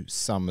do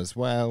some as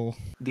well.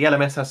 The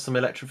LMS has some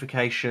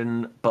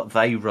electrification, but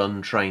they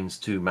run trains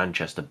to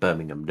Manchester,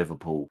 Birmingham,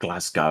 Liverpool,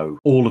 Glasgow,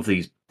 all of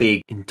these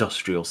big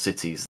industrial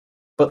cities.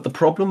 But the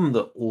problem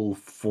that all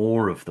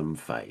 4 of them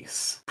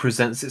face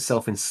presents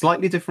itself in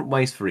slightly different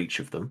ways for each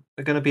of them.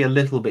 We're going to be a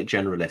little bit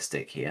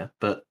generalistic here,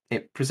 but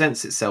it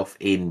presents itself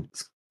in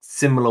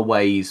similar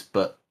ways,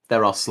 but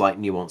there are slight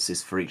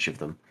nuances for each of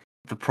them.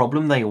 The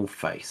problem they all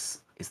face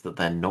is that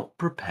they're not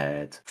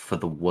prepared for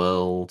the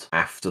world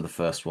after the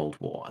First World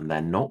War, and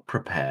they're not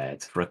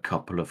prepared for a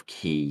couple of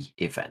key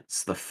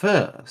events. The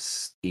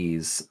first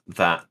is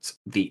that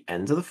the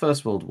end of the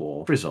First World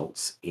War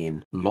results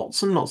in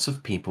lots and lots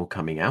of people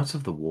coming out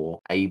of the war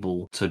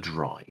able to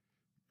drive.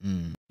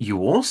 You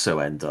also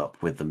end up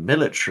with the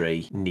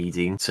military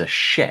needing to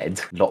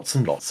shed lots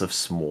and lots of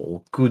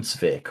small goods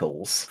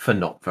vehicles for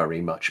not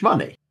very much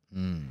money.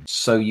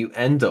 So you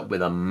end up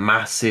with a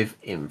massive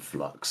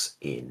influx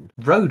in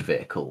road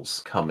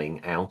vehicles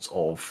coming out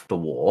of the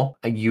war,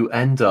 and you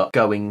end up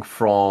going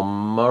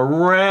from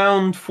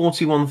around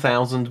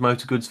 41,000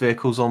 motor goods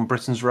vehicles on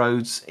Britain's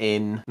roads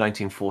in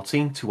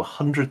 1914 to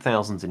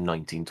 100,000 in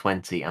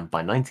 1920, and by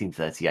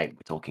 1938 we're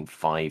talking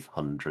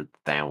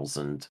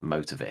 500,000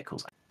 motor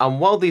vehicles. And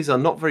while these are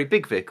not very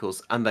big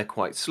vehicles and they're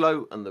quite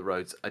slow and the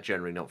roads are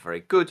generally not very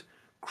good,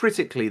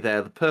 critically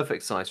they're the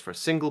perfect size for a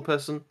single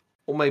person,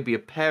 or maybe a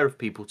pair of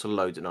people to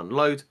load and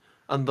unload,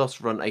 and thus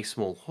run a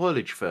small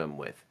haulage firm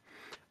with.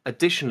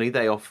 Additionally,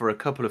 they offer a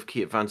couple of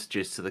key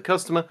advantages to the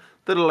customer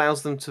that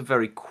allows them to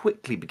very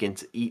quickly begin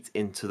to eat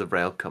into the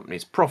rail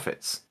company's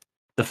profits.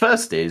 The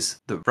first is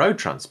that road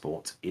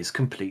transport is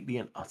completely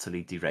and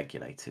utterly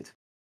deregulated.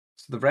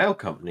 So the rail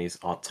companies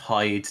are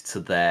tied to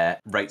their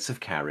rates of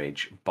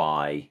carriage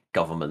by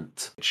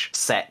government, which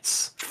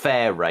sets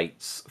fair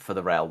rates for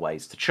the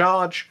railways to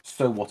charge.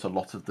 So what a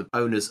lot of the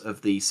owners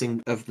of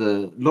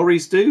the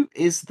lorries do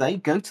is they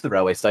go to the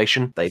railway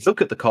station, they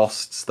look at the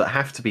costs that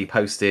have to be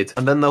posted,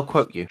 and then they'll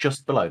quote you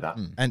just below that.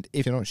 And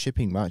if you're not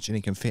shipping much and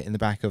it can fit in the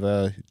back of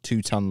a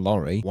 2-ton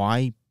lorry,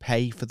 why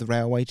pay for the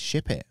railway to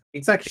ship it?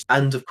 Exactly.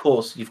 And of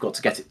course, you've got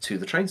to get it to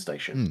the train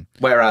station.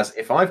 Whereas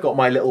if I've got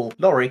my little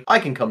lorry, I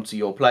can come to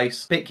your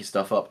place, pick your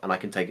stuff up, and I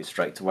can take it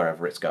straight to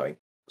wherever it's going.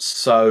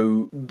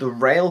 So the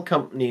rail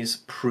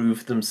companies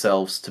prove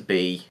themselves to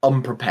be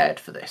unprepared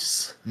for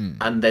this.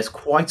 And there's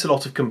quite a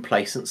lot of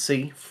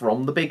complacency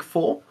from the Big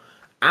Four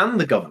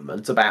and the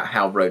government about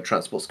how road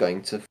transport's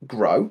going to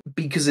grow,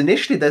 because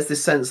initially there's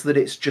this sense that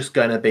it's just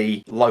going to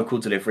be local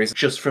deliveries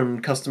just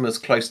from customers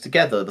close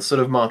together, the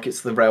sort of markets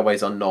the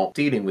railways are not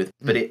dealing with.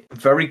 But it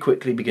very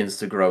quickly begins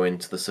to grow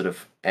into the sort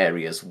of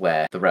areas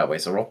where the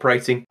railways are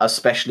operating,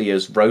 especially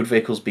as road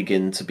vehicles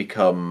begin to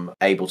become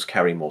able to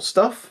carry more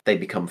stuff, they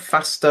become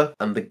faster,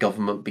 and the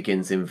government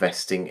begins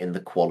investing in the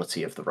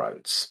quality of the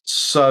roads.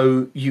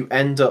 So you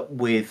end up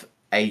with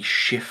a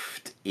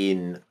shift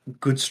in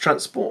goods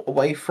transport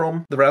away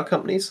from the rail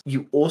companies.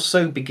 You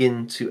also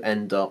begin to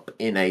end up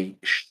in a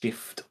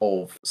shift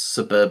of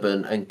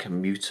suburban and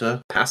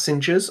commuter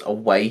passengers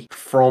away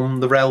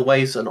from the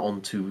railways and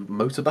onto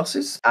motor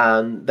buses.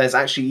 And there's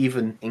actually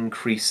even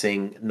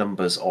increasing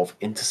numbers of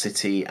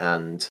intercity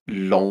and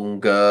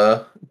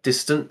longer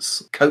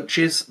distance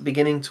coaches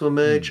beginning to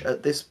emerge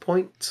at this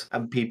point,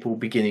 and people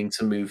beginning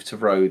to move to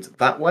road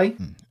that way.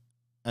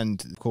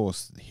 And of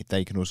course,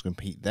 they can also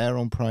compete there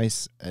on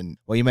price. And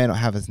while you may not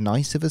have as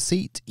nice of a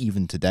seat,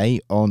 even today,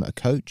 on a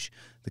coach,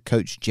 the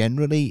coach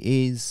generally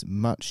is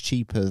much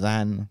cheaper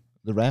than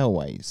the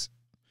railways.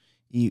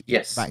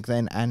 Yes. Back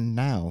then and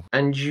now.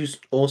 And you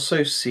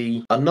also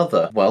see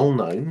another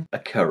well-known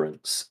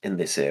occurrence in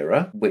this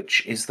era,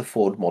 which is the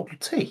Ford Model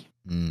T.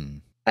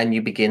 And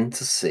you begin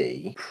to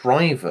see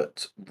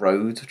private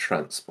road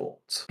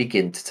transport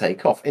begin to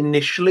take off.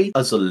 Initially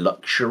as a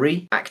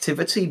luxury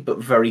activity, but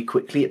very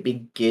quickly it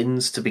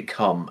begins to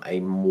become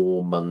a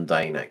more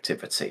mundane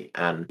activity.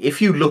 And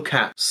if you look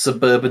at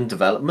suburban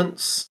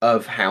developments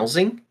of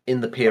housing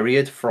in the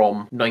period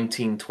from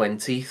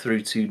 1920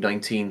 through to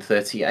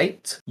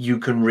 1938, you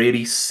can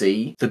really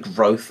see the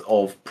growth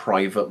of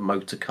private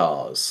motor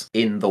cars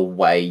in the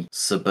way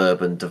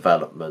suburban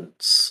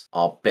developments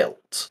are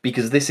built.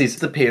 Because this is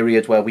the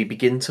period where we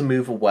begin to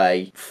move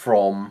away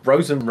from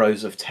rows and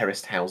rows of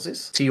terraced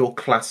houses to your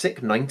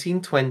classic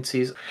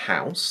 1920s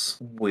house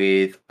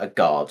with a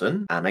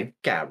garden and a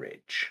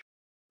garage.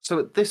 So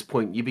at this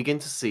point, you begin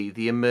to see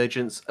the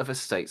emergence of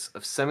estates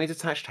of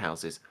semi-detached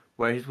houses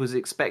where it was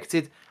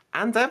expected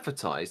and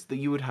advertised that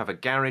you would have a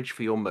garage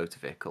for your motor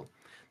vehicle.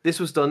 This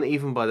was done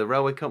even by the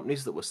railway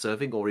companies that were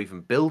serving or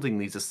even building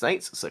these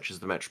estates, such as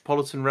the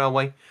Metropolitan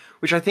Railway,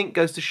 which I think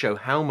goes to show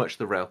how much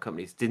the rail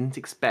companies didn't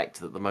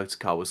expect that the motor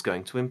car was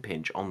going to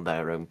impinge on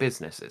their own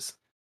businesses.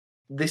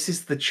 This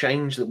is the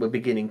change that we're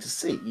beginning to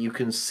see. You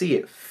can see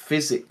it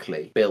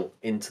physically built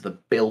into the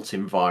built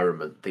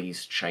environment,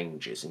 these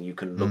changes, and you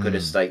can look at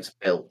estates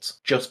built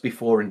just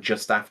before and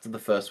just after the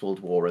First World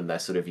War, and they're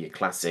sort of your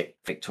classic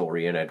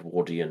Victorian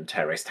Edwardian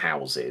terraced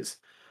houses.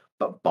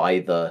 But by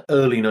the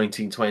early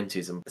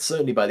 1920s, and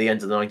certainly by the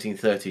end of the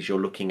 1930s, you're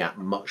looking at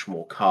much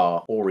more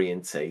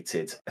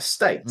car-orientated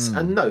estates.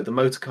 And no, the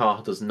motor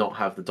car does not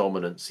have the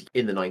dominance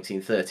in the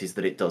 1930s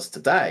that it does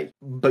today.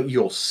 But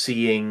you're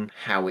seeing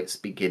how it's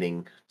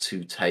beginning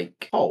to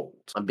take hold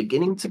and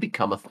beginning to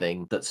become a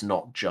thing that's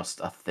not just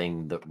a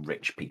thing that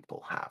rich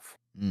people have.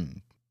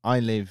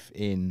 I live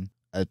in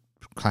a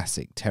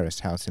classic terraced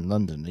house in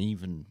London, and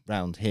even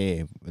round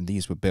here, when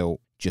these were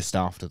built just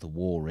after the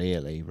war,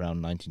 really,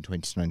 around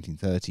 1920s,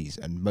 1930s,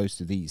 and most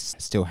of these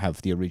still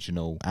have the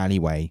original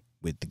alleyway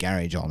with the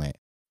garage on it.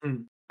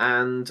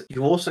 And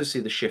you also see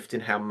the shift in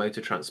how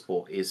motor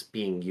transport is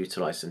being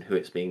utilised and who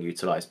it's being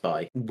utilised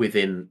by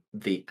within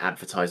the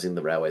advertising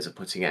the railways are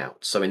putting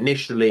out. So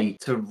initially,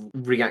 to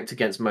react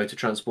against motor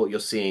transport, you're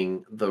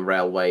seeing the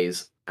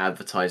railways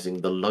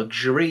advertising the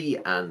luxury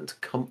and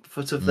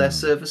comfort of their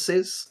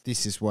services.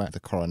 This is where the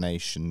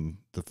coronation,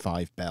 the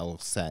 5 bell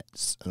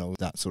sets and all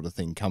that sort of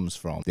thing comes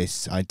from.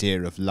 This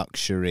idea of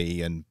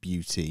luxury and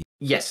beauty.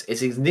 Yes,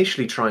 it's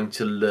initially trying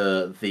to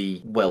lure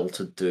the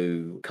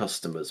well-to-do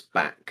customers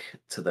back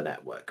to the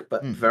network,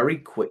 but very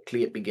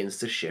quickly it begins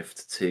to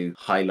shift to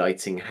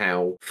highlighting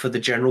how, for the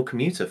general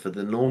commuter, for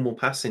the normal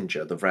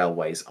passenger, the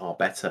railways are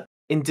better.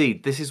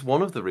 Indeed, this is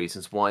one of the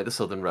reasons why the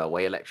Southern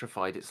Railway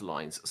electrified its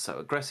lines so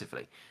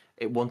aggressively.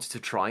 It wanted to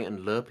try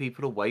and lure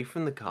people away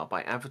from the car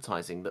by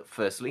advertising that,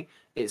 firstly,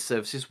 its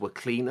services were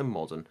clean and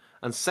modern,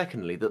 and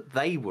secondly, that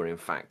they were in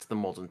fact the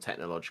modern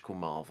technological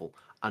marvel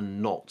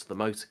and not the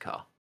motor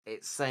car.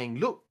 It's saying,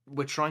 look,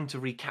 we're trying to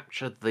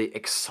recapture the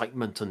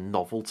excitement and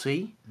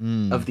novelty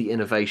of the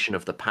innovation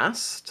of the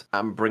past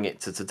and bring it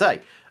to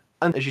today.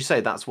 And as you say,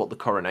 that's what the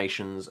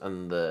coronations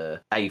and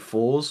the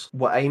A4s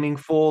were aiming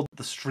for.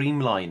 The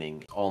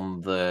streamlining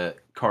on the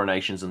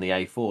coronations and the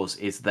A4s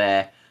is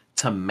there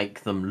to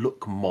make them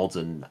look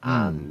modern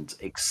and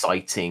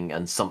exciting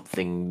and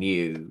something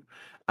new.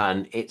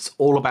 And it's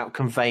all about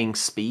conveying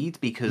speed,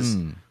 because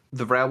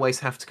the railways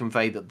have to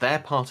convey that their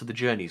part of the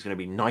journey is going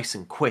to be nice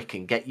and quick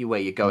and get you where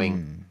you're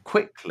going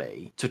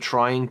quickly, to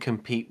try and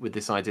compete with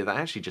this idea that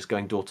actually just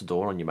going door to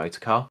door on your motor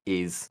car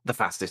is the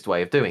fastest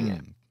way of doing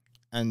it.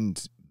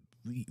 And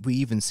we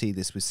even see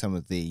this with some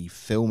of the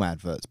film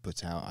adverts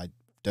put out. I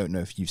don't know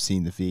if you've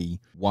seen the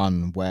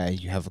V1 where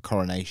you have a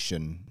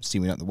coronation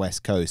steaming up the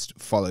west coast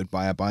followed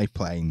by a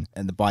biplane,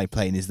 and the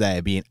biplane is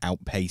there being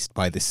outpaced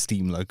by the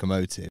steam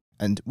locomotive.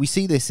 And we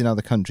see this in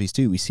other countries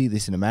too. We see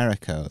this in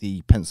America.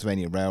 The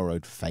Pennsylvania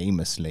Railroad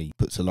famously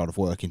puts a lot of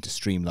work into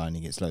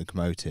streamlining its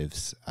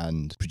locomotives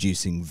and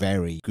producing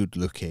very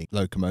good-looking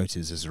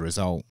locomotives as a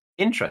result.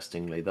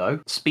 Interestingly, though,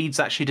 speeds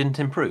actually didn't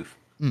improve.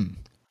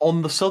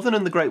 On the Southern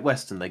and the Great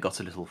Western, they got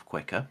a little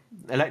quicker.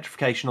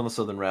 Electrification on the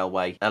Southern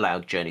Railway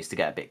allowed journeys to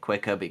get a bit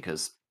quicker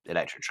because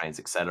electric trains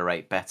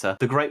accelerate better.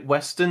 The Great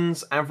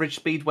Western's average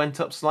speed went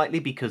up slightly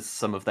because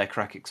some of their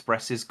crack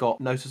expresses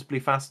got noticeably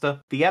faster.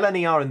 The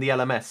LNER and the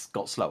LMS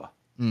got slower.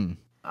 And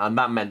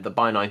that meant that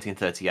by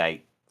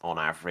 1938, on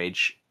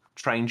average,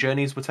 train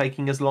journeys were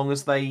taking as long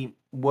as they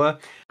were.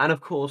 And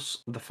of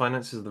course, the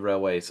finances of the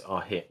railways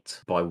are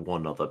hit by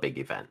one other big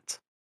event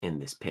in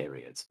this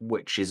period,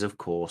 which is, of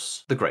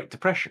course, the Great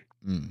Depression,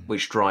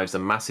 which drives a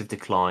massive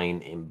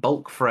decline in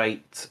bulk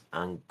freight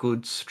and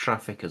goods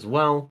traffic as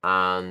well.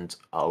 And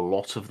a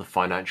lot of the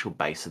financial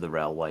base of the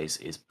railways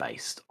is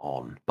based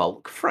on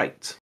bulk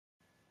freight.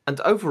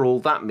 And overall,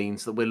 that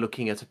means that we're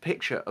looking at a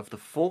picture of the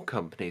 4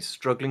 companies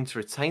struggling to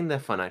retain their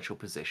financial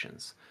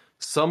positions,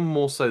 some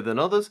more so than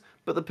others,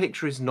 but the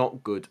picture is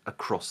not good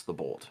across the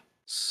board.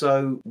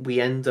 So we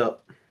end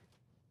up,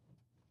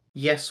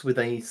 yes, with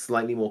a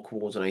slightly more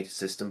coordinated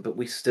system, but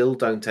we still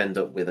don't end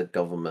up with a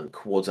government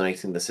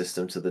coordinating the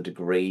system to the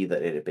degree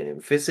that it had been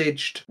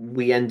envisaged.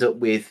 We end up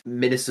with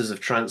ministers of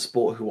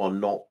transport who are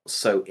not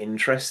so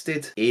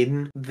interested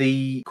in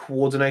the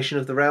coordination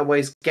of the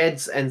railways.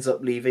 Geddes ends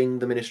up leaving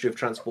the Ministry of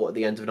Transport at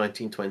the end of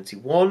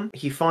 1921.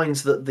 He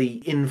finds that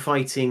the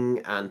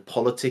infighting and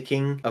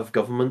politicking of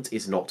government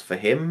is not for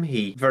him.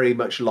 He very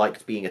much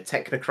liked being a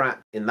technocrat.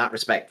 In that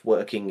respect,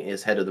 working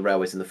as head of the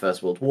railways in the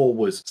First World War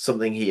was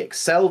something he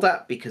excelled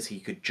at because he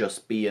could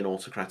just be an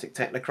autocratic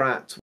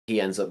technocrat.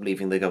 He ends up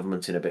leaving the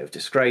government in a bit of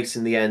disgrace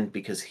in the end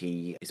because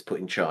he is put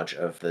in charge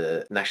of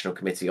the National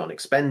Committee on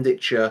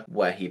Expenditure,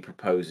 where he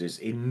proposes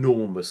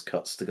enormous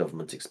cuts to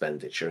government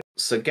expenditure.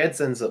 So Geddes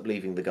ends up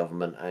leaving the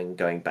government and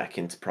going back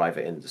into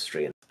private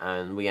industry.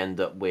 and we end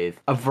up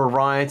with a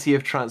variety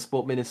of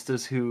transport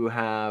ministers who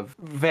have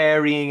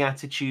varying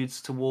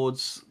attitudes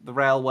towards the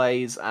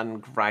railways,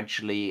 and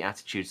gradually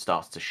attitude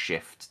starts to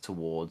shift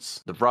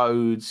towards the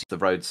roads. The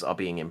roads are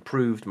being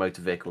improved,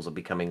 motor vehicles are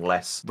becoming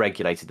less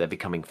regulated, they're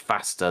becoming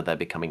faster, they're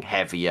becoming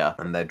heavier,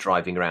 and they're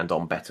driving around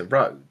on better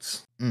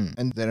roads.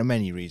 And there are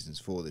many reasons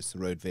for this. The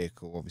road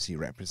vehicle obviously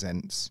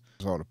represents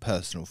a lot of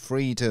personal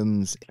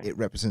freedoms. It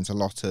represents a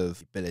lot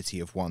of ability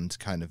of one to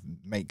kind of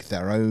make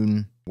their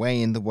own way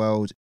in the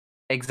world.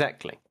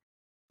 Exactly.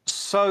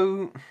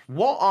 So,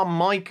 what are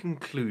my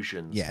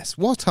conclusions? Yes,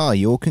 what are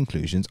your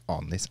conclusions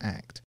on this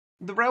act?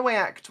 The Railway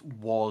Act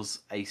was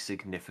a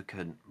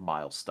significant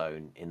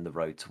milestone in the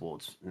road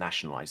towards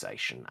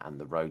nationalisation and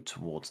the road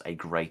towards a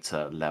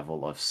greater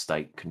level of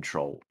state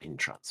control in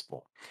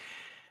transport.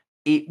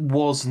 It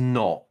was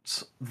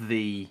not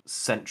the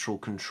central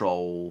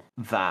control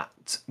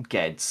that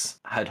Geddes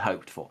had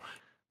hoped for.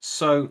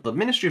 So the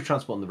Ministry of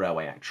Transport and the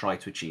Railway Act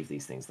tried to achieve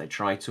these things. They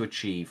tried to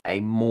achieve a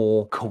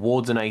more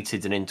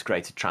coordinated and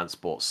integrated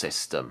transport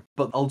system.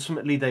 But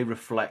ultimately they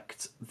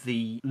reflect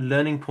the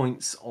learning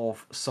points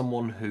of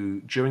someone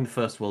who, during the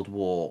First World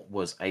War,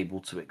 was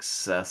able to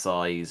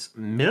exercise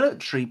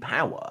military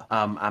power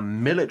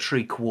and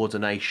military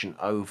coordination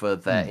over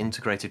their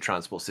integrated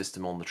transport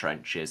system on the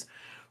trenches,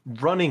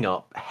 running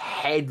up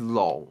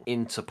headlong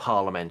into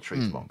parliamentary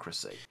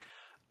democracy.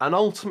 And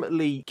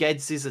ultimately,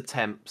 Geddes'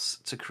 attempts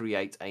to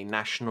create a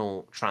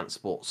national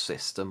transport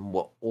system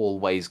were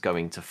always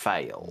going to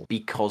fail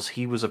because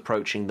he was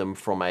approaching them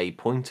from a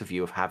point of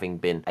view of having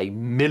been a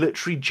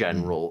military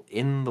general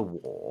in the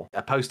war,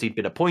 a post he'd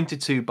been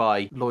appointed to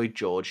by Lloyd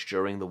George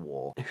during the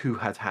war, who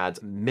had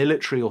had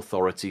military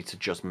authority to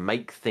just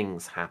make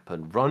things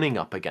happen, running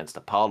up against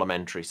a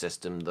parliamentary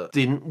system that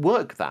didn't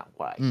work that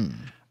way.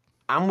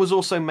 And was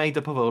also made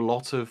up of a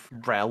lot of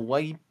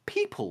railway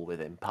people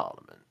within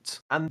Parliament.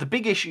 And the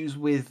big issues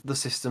with the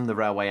system the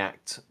Railway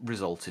Act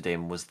resulted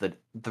in was that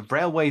the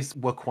railways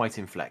were quite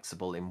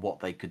inflexible in what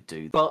they could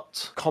do,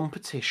 but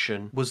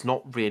competition was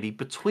not really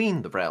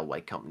between the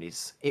railway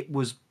companies. It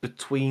was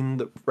between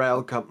the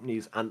rail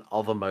companies and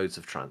other modes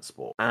of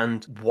transport.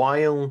 And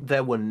while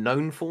there were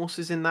known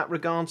forces in that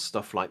regard,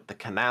 stuff like the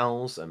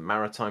canals and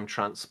maritime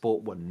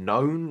transport were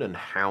known and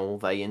how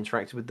they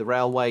interacted with the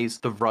railways,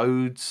 the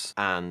roads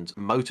and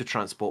motor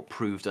transport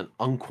proved an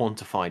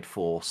unquantified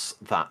force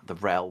that the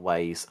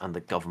railways and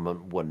the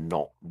government were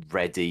not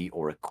ready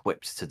or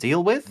equipped to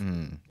deal with.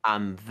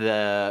 And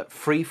the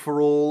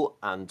free-for-all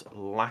and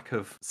lack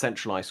of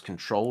centralised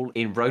control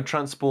in road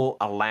transport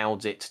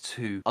allowed it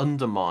to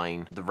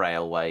undermine the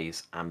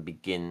railways and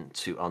begin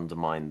to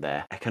undermine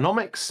their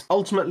economics.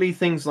 Ultimately,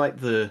 things like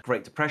the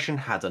Great Depression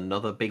had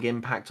another big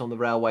impact on the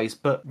railways,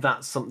 but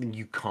that's something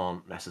you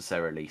can't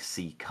necessarily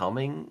see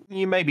coming.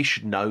 You maybe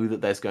should know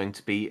that there's going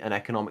to be an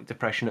economic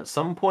depression at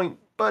some point,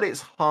 but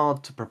it's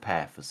hard to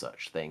prepare for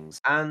such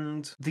things.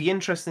 And the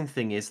interesting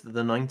thing is that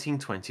the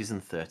 1920s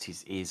and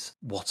 30s is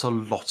what a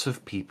lot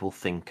of people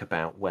think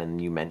about when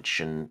you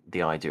mention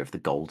the idea of the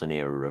golden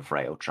era of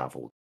rail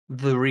travel.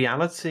 The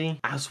reality,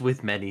 as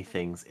with many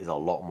things, is a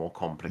lot more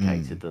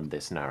complicated than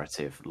this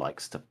narrative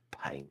likes to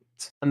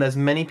paint. And there's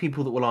many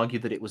people that will argue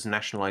that it was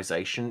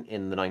nationalisation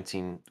in the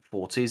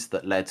 1940s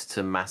that led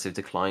to massive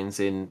declines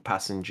in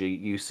passenger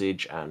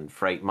usage and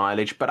freight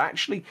mileage, but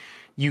actually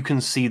you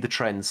can see the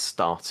trends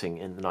starting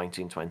in the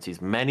 1920s.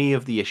 Many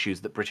of the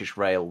issues that British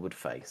Rail would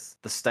face,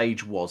 the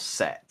stage was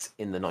set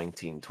in the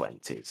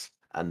 1920s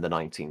and the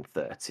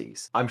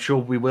 1930s. I'm sure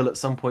we will at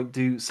some point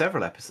do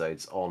several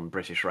episodes on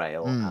British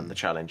Rail and the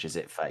challenges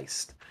it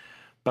faced.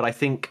 But I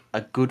think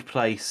a good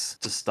place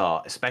to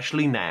start,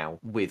 especially now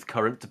with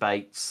current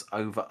debates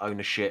over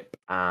ownership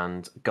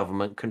and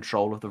government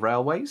control of the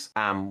railways,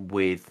 and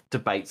with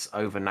debates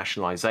over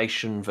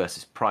nationalisation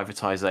versus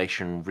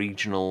privatisation,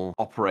 regional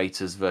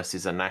operators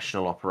versus a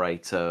national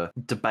operator,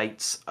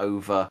 debates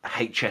over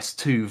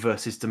HS2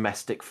 versus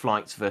domestic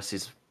flights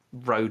versus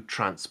road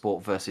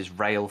transport versus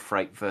rail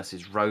freight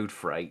versus road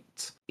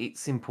freight,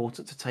 it's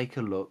important to take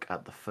a look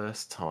at the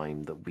first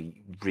time that we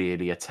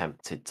really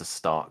attempted to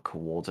start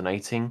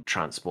coordinating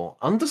transport.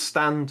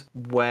 Understand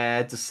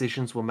where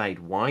decisions were made,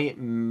 why it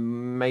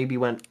maybe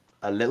went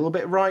a little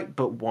bit right,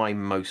 but why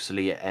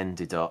mostly it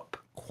ended up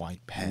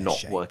quite pear-shaped,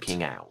 not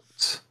working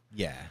out.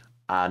 Yeah.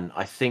 And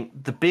I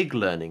think the big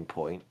learning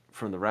point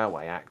from the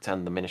Railway Act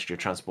and the Ministry of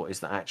Transport is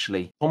that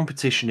actually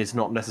competition is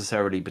not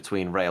necessarily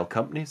between rail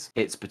companies,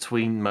 it's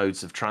between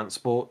modes of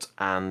transport,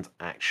 and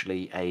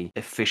actually a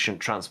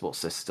efficient transport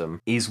system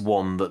is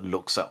one that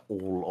looks at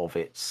all of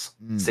its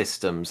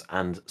systems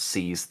and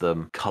sees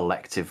them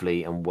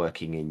collectively and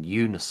working in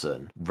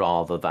unison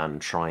rather than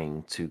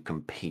trying to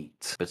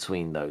compete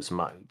between those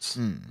modes.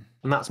 And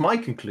that's my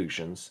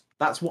conclusions.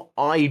 That's what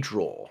I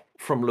draw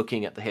from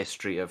looking at the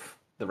history of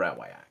the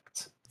Railway Act.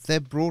 They're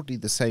broadly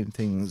the same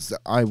things that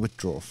I would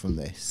draw from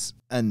this.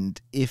 And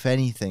if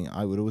anything,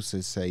 I would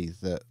also say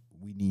that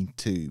we need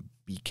to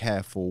be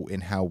careful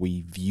in how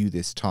we view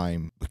this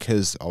time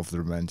because of the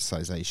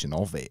romanticisation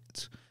of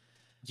it.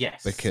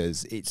 Yes.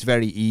 Because it's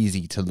very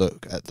easy to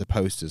look at the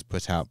posters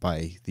put out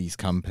by these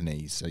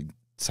companies. So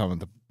some of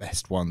the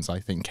best ones, I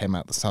think, came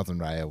out the Southern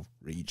Rail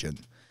region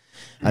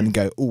and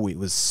go, oh, it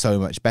was so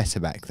much better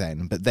back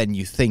then. But then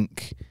you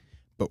think,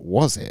 but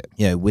was it?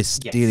 You know, we're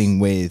dealing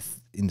with,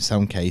 in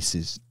some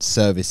cases,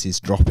 services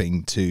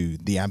dropping to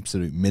the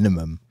absolute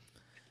minimum,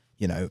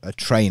 you know, a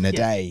train a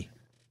day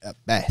at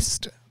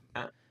best.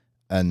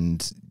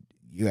 And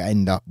you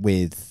end up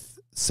with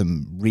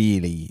some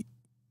really,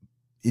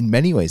 in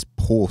many ways,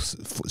 poor,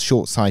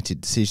 short-sighted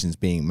decisions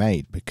being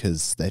made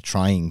because they're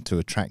trying to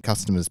attract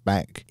customers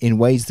back in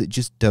ways that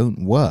just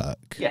don't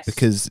work. Yes.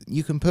 Because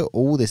you can put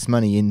all this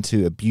money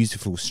into a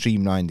beautiful,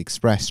 streamlined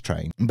express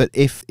train, but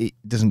if it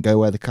doesn't go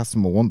where the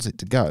customer wants it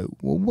to go,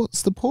 well,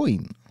 what's the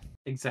point?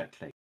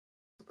 Exactly.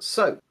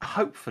 So,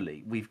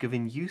 hopefully, we've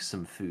given you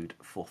some food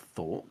for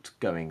thought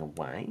going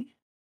away.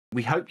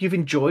 We hope you've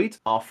enjoyed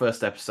our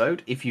first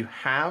episode. If you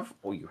have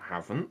or you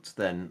haven't,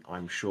 then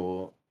I'm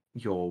sure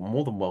you're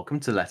more than welcome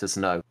to let us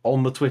know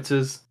on the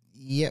Twitters.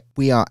 Yep,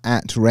 we are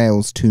at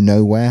Rails to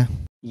Nowhere.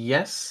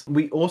 Yes.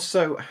 We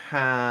also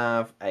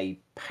have a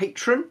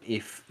Patreon.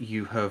 If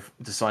you have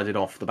decided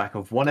off the back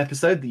of one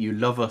episode that you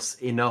love us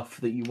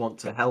enough that you want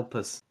to help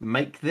us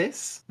make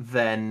this,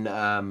 then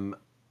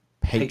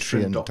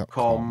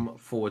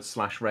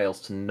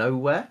patreon.com/Rails to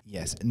Nowhere.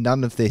 Yes,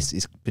 none of this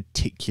is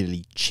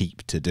particularly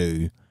cheap to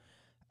do.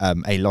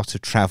 A lot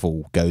of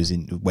travel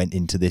went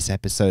into this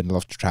episode. A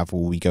lot of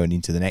travel will be going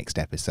into the next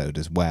episode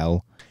as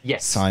well.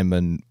 Yes.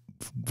 Simon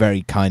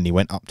very kindly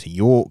went up to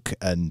York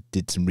and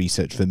did some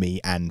research for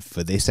me and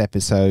for this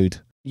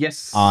episode.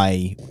 Yes.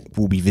 I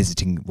will be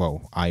visiting,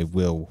 well, I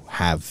will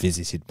have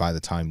visited by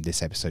the time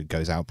this episode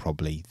goes out,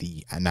 probably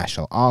the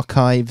National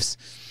Archives.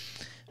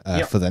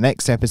 For the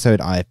next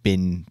episode, I've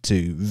been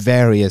to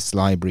various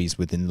libraries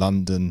within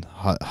London,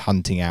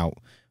 hunting out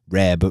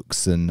rare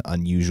books and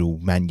unusual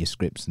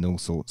manuscripts and all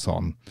sorts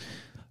on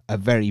a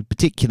very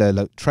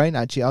particular train.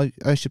 Actually,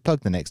 I should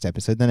plug the next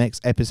episode. The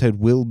next episode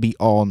will be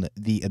on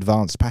the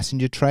advanced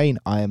passenger train.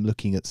 I am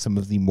looking at some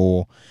of the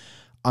more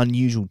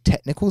unusual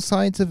technical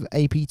sides of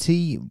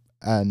APT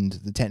and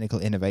the technical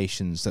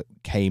innovations that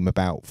came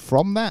about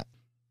from that.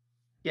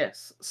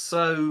 Yes,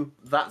 so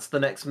that's the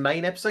next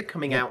main episode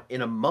coming out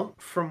in a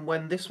month from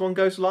when this one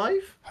goes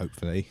live.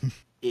 Hopefully.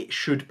 It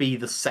should be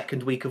the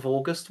second week of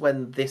August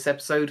when this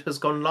episode has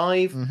gone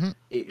live. Mm-hmm.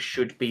 It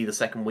should be the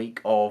second week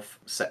of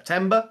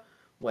September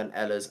when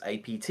Ella's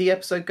APT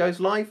episode goes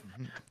live.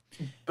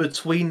 Mm-hmm.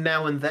 Between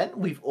now and then,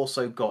 we've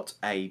also got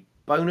a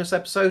bonus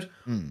episode.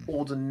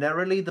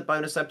 Ordinarily, the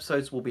bonus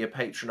episodes will be a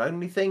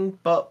patron-only thing,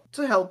 but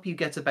to help you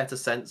get a better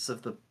sense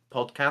of the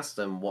podcast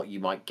and what you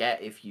might get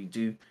if you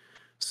do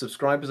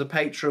subscribe as a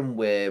patron,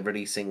 we're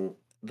releasing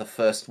the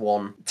first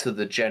one to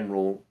the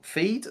general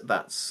feed.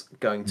 That's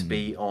going to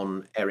be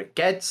on Eric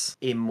Geddes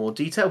in more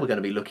detail. We're going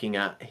to be looking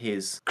at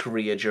his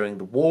career during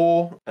the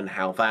war and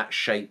how that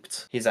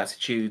shaped his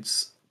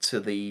attitudes to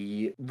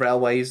the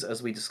railways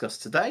as we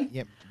discussed today.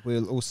 Yep.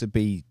 We'll also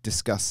be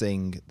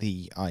discussing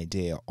the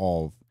idea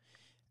of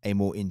a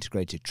more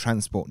integrated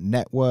transport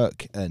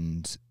network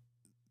and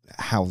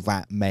how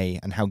that may,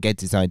 and how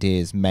Geddes'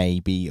 ideas may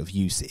be of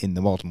use in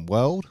the modern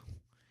world.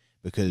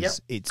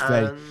 Because it's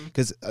very,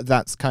 because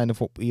that's kind of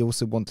what we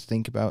also want to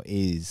think about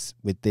is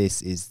with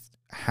this is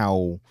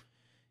how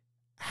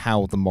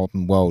the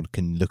modern world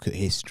can look at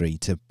history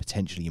to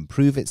potentially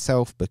improve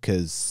itself.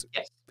 Because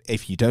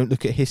if you don't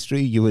look at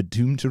history, you are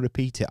doomed to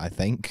repeat it, I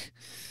think.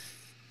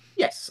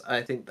 Yes,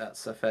 I think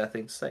that's a fair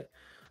thing to say.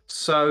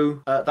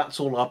 So that's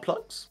all our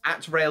plugs.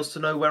 At Rails to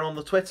Nowhere on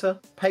the Twitter,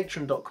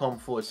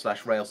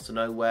 patreon.com/Rails to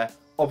Nowhere.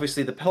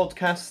 Obviously, the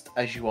podcast,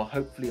 as you are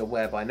hopefully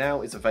aware by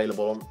now, is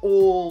available on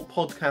all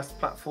podcast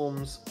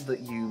platforms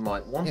that you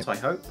might want, I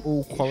hope.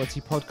 All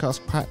quality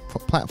podcast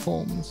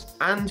platforms.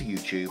 And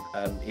YouTube,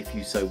 if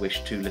you so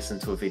wish to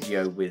listen to a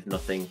video with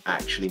nothing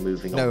actually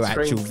moving on No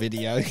screen. actual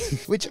video,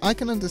 which I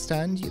can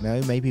understand, you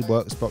know, maybe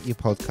works for your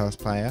podcast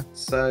player.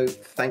 So,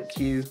 thank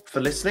you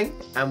for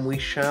listening, and we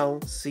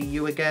shall see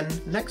you again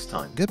next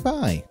time.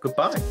 Goodbye.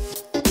 Goodbye.